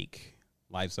just like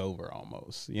life's over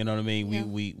almost. You know what I mean? Yeah.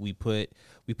 We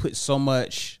put so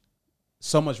much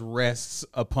rest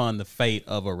upon the fate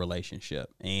of a relationship,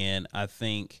 and I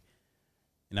think.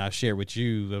 And I've shared with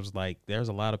you, I was like, there's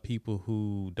a lot of people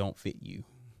who don't fit you.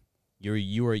 You're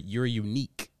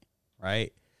unique,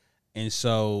 right? And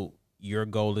so your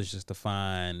goal is just to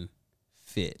find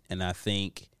fit. And I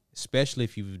think, especially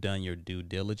if you've done your due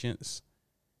diligence,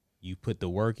 you put the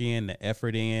work in, the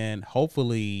effort in,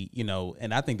 hopefully,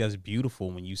 and I think that's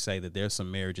beautiful when you say that there's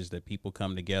some marriages that people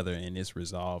come together and it's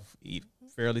resolved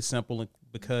fairly simple,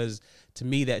 because to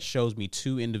me, that shows me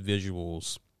two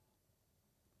individuals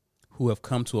who have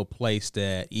come to a place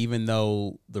that even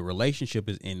though the relationship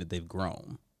is ended, they've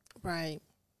grown. Right.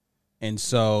 And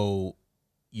so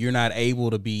you're not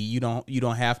able to be, you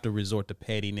don't have to resort to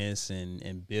pettiness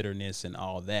and bitterness and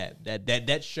all that.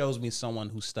 That shows me someone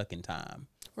who's stuck in time.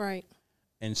 Right.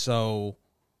 And so,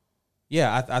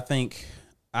 yeah, I think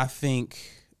I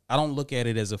don't look at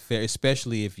it as a fair,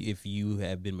 especially if you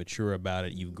have been mature about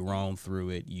it, you've grown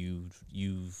through it, you've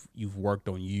worked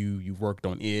on you've worked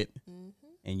on it. Mm-hmm.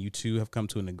 And you two have come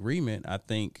to an agreement. I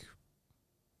think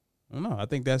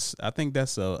that's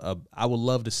I would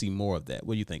love to see more of that.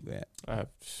 What do you think, Matt? I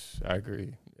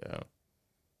agree. Yeah.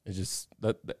 It's just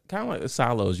that kind of like the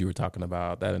silos you were talking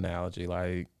about, that analogy,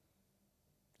 like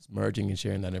just merging and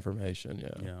sharing that information.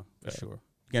 Yeah, for sure.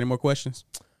 Got any more questions?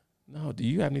 No. Do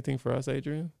you have anything for us,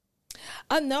 Adrienne?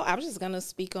 No, I was just going to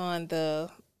speak on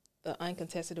the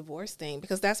uncontested divorce thing,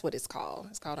 because that's what it's called.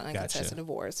 It's called an uncontested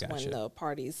divorce when the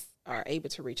parties are able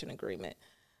to reach an agreement.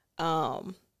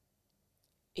 All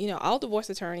divorce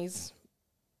attorneys,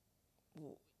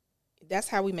 that's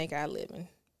how we make our living.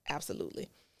 Absolutely.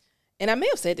 And I may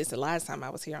have said this the last time I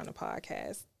was here on the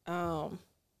podcast.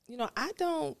 I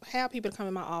don't have people come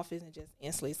in my office and just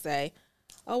instantly say,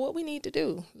 oh, what we need to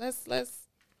do,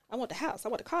 I want the house, I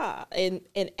want the car, and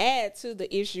add to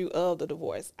the issue of the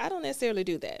divorce. I don't necessarily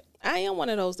do that. I am one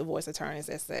of those divorce attorneys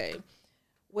that say,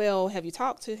 well, have you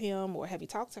talked to him or have you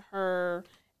talked to her,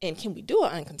 and can we do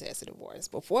an uncontested divorce?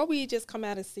 Before we just come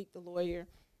out and seek the lawyer,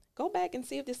 go back and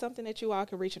see if there's something that you all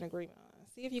can reach an agreement on.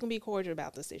 See if you can be cordial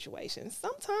about the situation.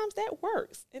 Sometimes that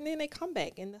works, and then they come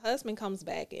back, and the husband comes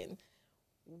back, and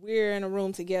we're in a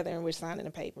room together, and we're signing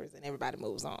the papers, and everybody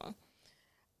moves on.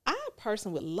 I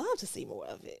personally would love to see more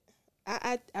of it.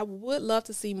 I would love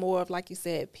to see more of, like you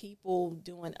said, people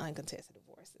doing uncontested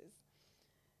divorces.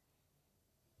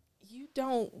 You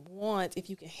don't want, if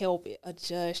you can help it, a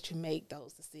judge to make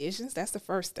those decisions. That's the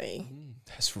first thing.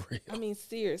 That's real. I mean,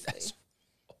 seriously.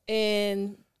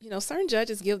 And, certain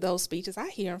judges give those speeches. I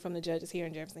hear them from the judges here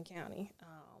in Jefferson County.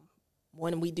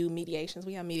 When we do mediations,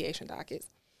 we have mediation dockets.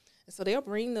 And so they'll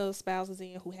bring the spouses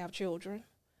in who have children.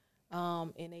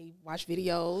 And they watch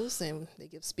videos and they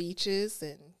give speeches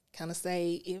and kind of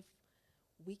say, if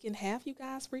we can have you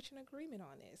guys reach an agreement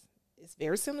on this. It's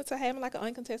very similar to having like an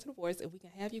uncontested divorce. If we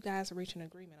can have you guys reach an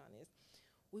agreement on this,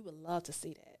 we would love to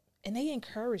see that. And they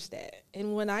encourage that.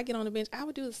 And when I get on the bench, I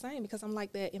would do the same, because I'm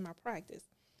like that in my practice.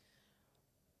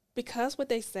 Because what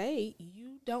they say,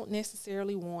 you don't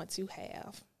necessarily want to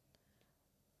have.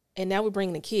 And now we're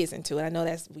bringing the kids into it. I know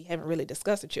we haven't really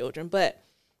discussed the children, but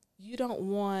you don't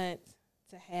want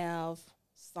to have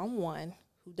someone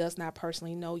who does not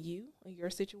personally know you or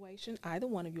your situation. Either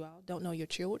one of you all don't know your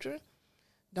children,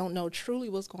 don't know truly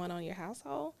what's going on in your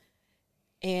household,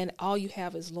 and all you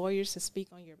have is lawyers to speak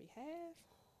on your behalf,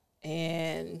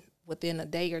 and within a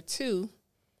day or two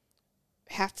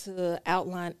have to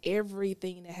outline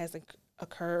everything that has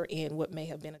occurred in what may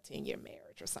have been a 10-year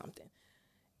marriage or something.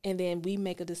 And then we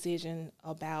make a decision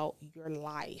about your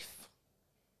life,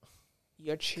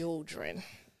 your children.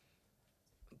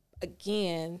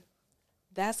 Again,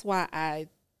 that's why I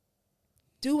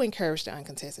do encourage the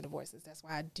uncontested divorces. That's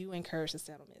why I do encourage the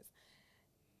settlements.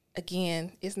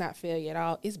 Again, it's not failure at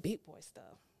all. It's big boy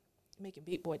stuff, making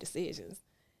big boy decisions.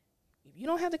 If you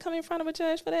don't have to come in front of a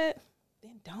judge for that,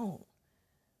 then don't.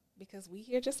 Because we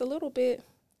hear just a little bit,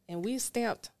 and we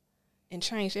stamped and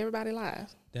changed everybody's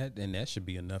lives. That should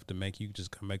be enough to make you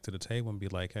just come back to the table and be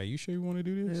like, "Hey, you sure you want to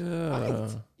do this?" Yeah.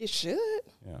 It should.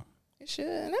 Yeah. It should,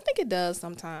 and I think it does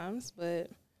sometimes.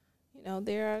 But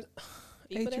there are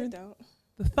people Adrienne, that don't.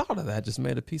 The thought of that just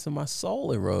made a piece of my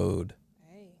soul erode.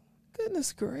 Hey,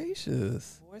 Goodness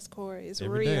gracious. divorce court is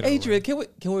Every real. day. Adrienne,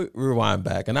 can we rewind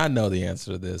back? And I know the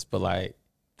answer to this, but like,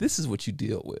 this is what you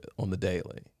deal with on the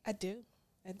daily. I do.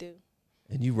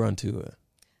 And you run to it.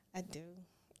 I do.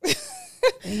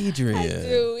 Adrienne. I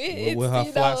do. With her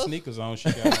fly sneakers on,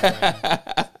 she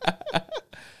got.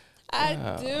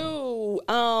 I do.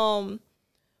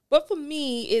 But for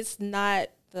me, it's not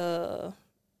to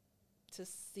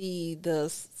see the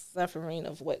suffering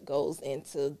of what goes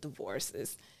into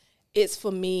divorces. It's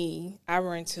for me, I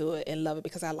run to it and love it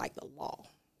because I like the law.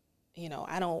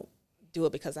 I don't do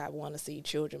it because I want to see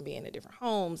children being in different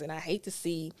homes, and I hate to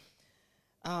see,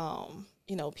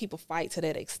 people fight to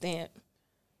that extent.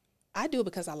 I do it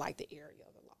because I like the area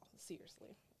of the law.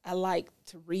 Seriously, I like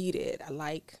to read it. I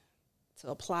like to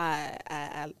apply.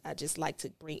 I just like to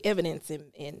bring evidence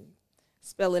and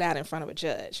spell it out in front of a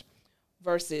judge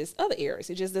versus other areas.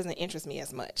 It just doesn't interest me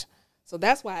as much. So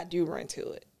that's why I do run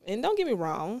to it. And don't get me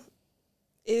wrong,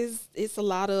 it's a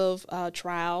lot of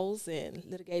trials and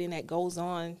litigating that goes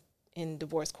on in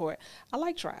divorce court. I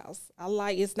like trials.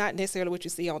 It's not necessarily what you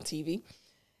see on TV.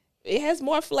 It has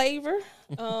more flavor.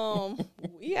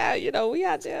 We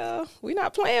out there. We're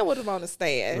not playing with them on the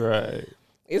stand. Right.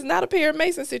 It's not a Perry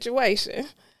Mason situation.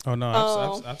 Oh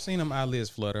no, I've seen them eyelids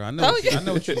flutter. I know what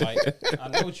you like. I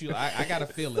know what you. I got a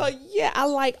feeling. So yeah, I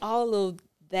like all of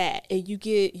that, and you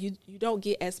don't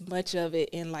get as much of it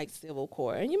in like civil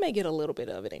court, and you may get a little bit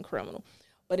of it in criminal,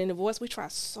 but in divorce we try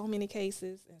so many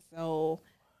cases, and so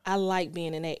I like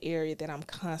being in that area that I'm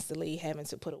constantly having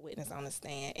to put a witness on the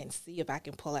stand and see if I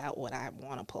can pull out what I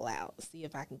want to pull out, see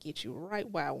if I can get you right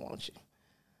where I want you.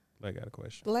 I got a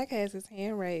question. Black has his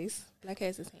hand raised. Like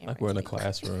we're in a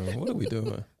classroom. What are we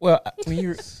doing? Well,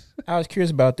 I was curious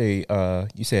about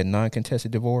you said non-contested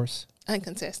divorce?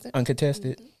 Uncontested.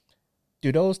 Uncontested.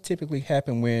 Do those typically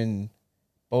happen when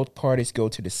both parties go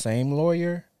to the same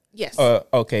lawyer? Yes.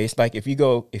 Okay. It's like if he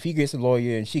gets a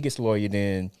lawyer and she gets a lawyer,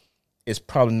 then it's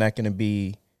probably not going to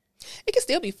be. It can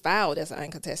still be filed as an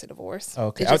uncontested divorce.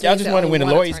 Okay. I was just wondering when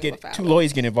two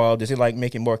lawyers get involved, does it like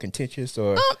make it more contentious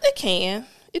or? It can.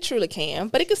 It truly can.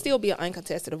 But it can still be an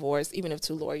uncontested divorce even if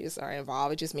two lawyers are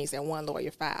involved. It just means that one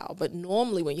lawyer filed. But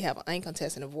normally when you have an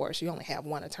uncontested divorce, you only have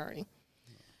one attorney.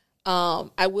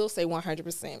 I will say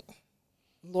 100%.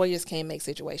 Lawyers can make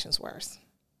situations worse.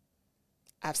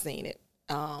 I've seen it.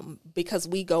 Because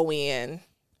we go in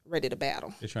ready to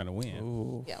battle. They're trying to win.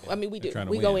 Ooh. Yeah, I mean, we do.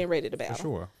 We go in ready to battle. For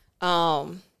sure.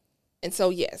 And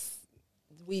so, yes,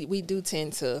 we do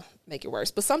tend to make it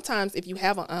worse. But sometimes if you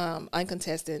have an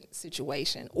uncontested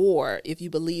situation or if you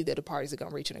believe that the parties are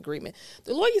going to reach an agreement,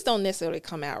 the lawyers don't necessarily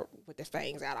come out with their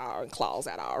fangs out and claws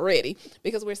out already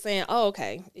because we're saying, oh,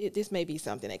 okay, this may be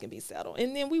something that can be settled.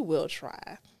 And then we will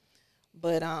try.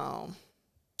 But,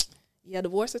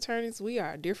 divorce attorneys, we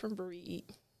are a different breed.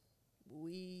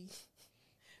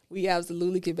 We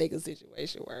absolutely can make a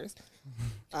situation worse.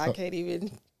 I can't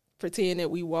even pretend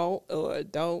that we won't or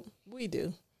don't. We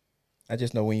do. I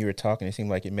just know when you were talking, it seemed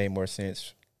like it made more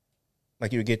sense.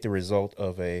 Like you would get the result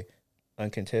of a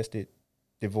uncontested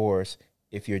divorce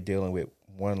if you're dealing with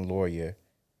one lawyer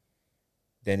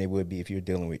than it would be if you're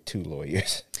dealing with two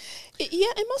lawyers.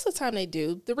 Yeah, and most of the time they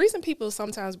do. The reason people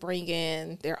sometimes bring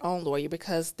in their own lawyer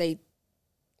because they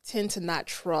tend to not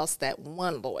trust that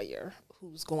one lawyer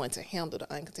who's going to handle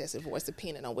the uncontested divorce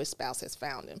depending on which spouse has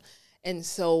found him. And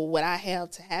so what I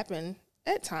have to happen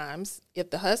at times,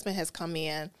 if the husband has come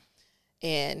in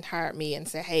and hired me and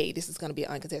said, hey, this is going to be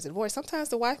an uncontested divorce, sometimes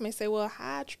the wife may say, well,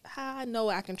 how I know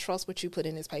I can trust what you put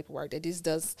in this paperwork, that this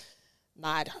does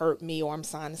not hurt me or I'm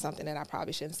signing something that I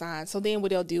probably shouldn't sign. So then what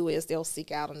they'll do is they'll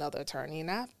seek out another attorney. And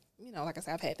like I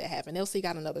said, I've had that happen. They'll seek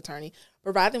out another attorney,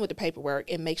 provide them with the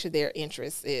paperwork, and make sure their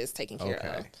interest is taken care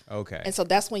of. Okay. And so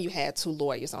that's when you had two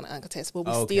lawyers on the uncontested, but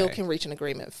we still can reach an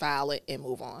agreement, file it, and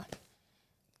move on.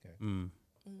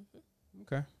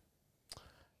 Okay.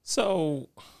 So,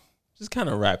 just kind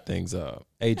of wrap things up.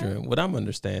 Adrienne, what I'm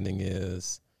understanding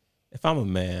is if I'm a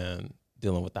man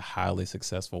dealing with a highly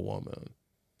successful woman,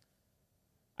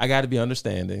 I got to be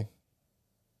understanding.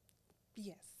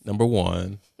 Yes. Number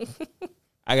one,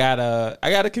 I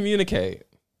gotta communicate.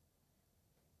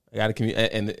 I gotta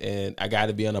communicate, and I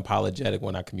gotta be unapologetic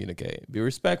when I communicate. Be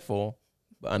respectful,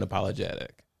 but unapologetic.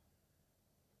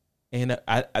 And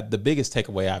the biggest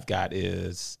takeaway I've got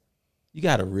is you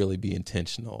got to really be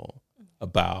intentional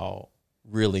about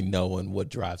really knowing what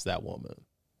drives that woman.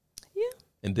 Yeah,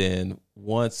 And then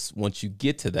once you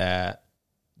get to that,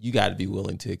 you got to be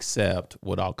willing to accept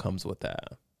what all comes with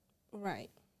that. Right.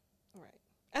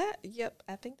 Yep,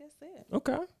 I think that's it.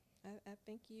 Okay. I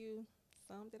think you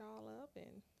summed it all up,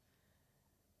 and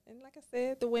like I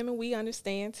said, the women, we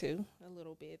understand too a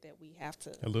little bit that we have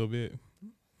to. A little bit.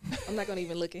 I'm not gonna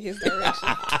even look in his direction.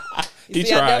 He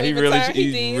tried. He really tried.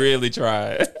 You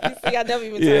see, I never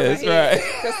even turned my head.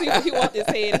 Because he want this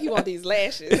head, he want these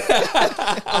lashes.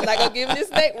 I'm not gonna give him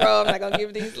this neck rub. I'm not gonna give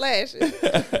him these lashes.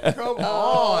 Come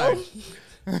on.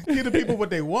 Give the people what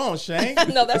they want, Shane.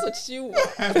 No, that's what you want.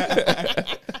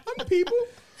 I'm people.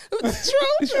 True.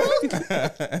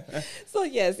 So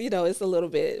yes, it's a little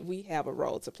bit. We have a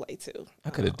role to play too. I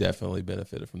could have definitely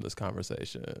benefited from this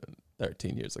conversation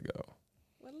 13 years ago.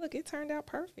 Well, look, it turned out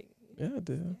perfect. Yeah, it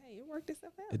did. Hey, it worked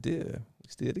itself out. It did. We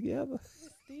still together.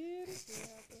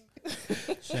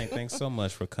 Shane, thanks so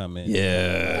much for coming.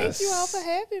 Yes. Thank you all for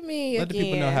having me. Let the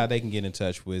people know how they can get in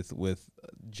touch with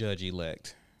Judge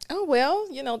Elect. Oh, well,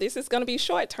 this is going to be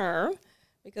short term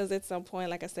because at some point,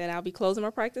 like I said, I'll be closing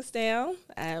my practice down.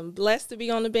 I'm blessed to be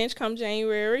on the bench come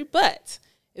January. But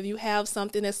if you have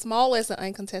something as small as an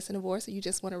uncontested divorce and you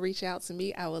just want to reach out to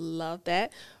me, I would love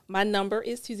that. My number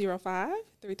is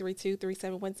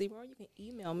 205-332-3710. You can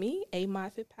email me,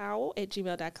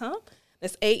 amoffettpowell@gmail.com.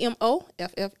 That's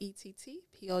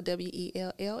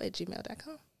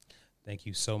AMOFFETTPOWELL@gmail.com. Thank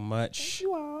you so much. Thank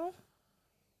you all.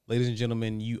 Ladies and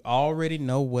gentlemen, you already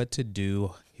know what to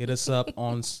do. Hit us up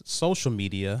on social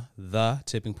media, The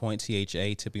Tipping Point,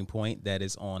 THA Tipping Point. That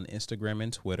is on Instagram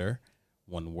and Twitter.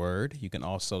 One word. You can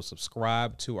also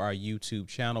subscribe to our YouTube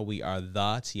channel. We are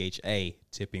The THA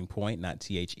Tipping Point, not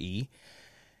THE.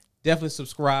 Definitely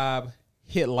subscribe.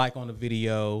 Hit like on the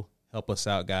video. Help us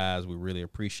out, guys. We really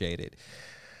appreciate it.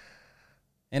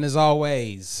 And as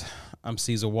always, I'm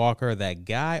Caesar Walker. That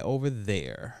guy over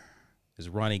there is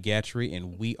Ronnie Gatry,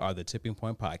 and we are the Tipping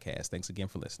Point Podcast. Thanks again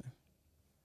for listening.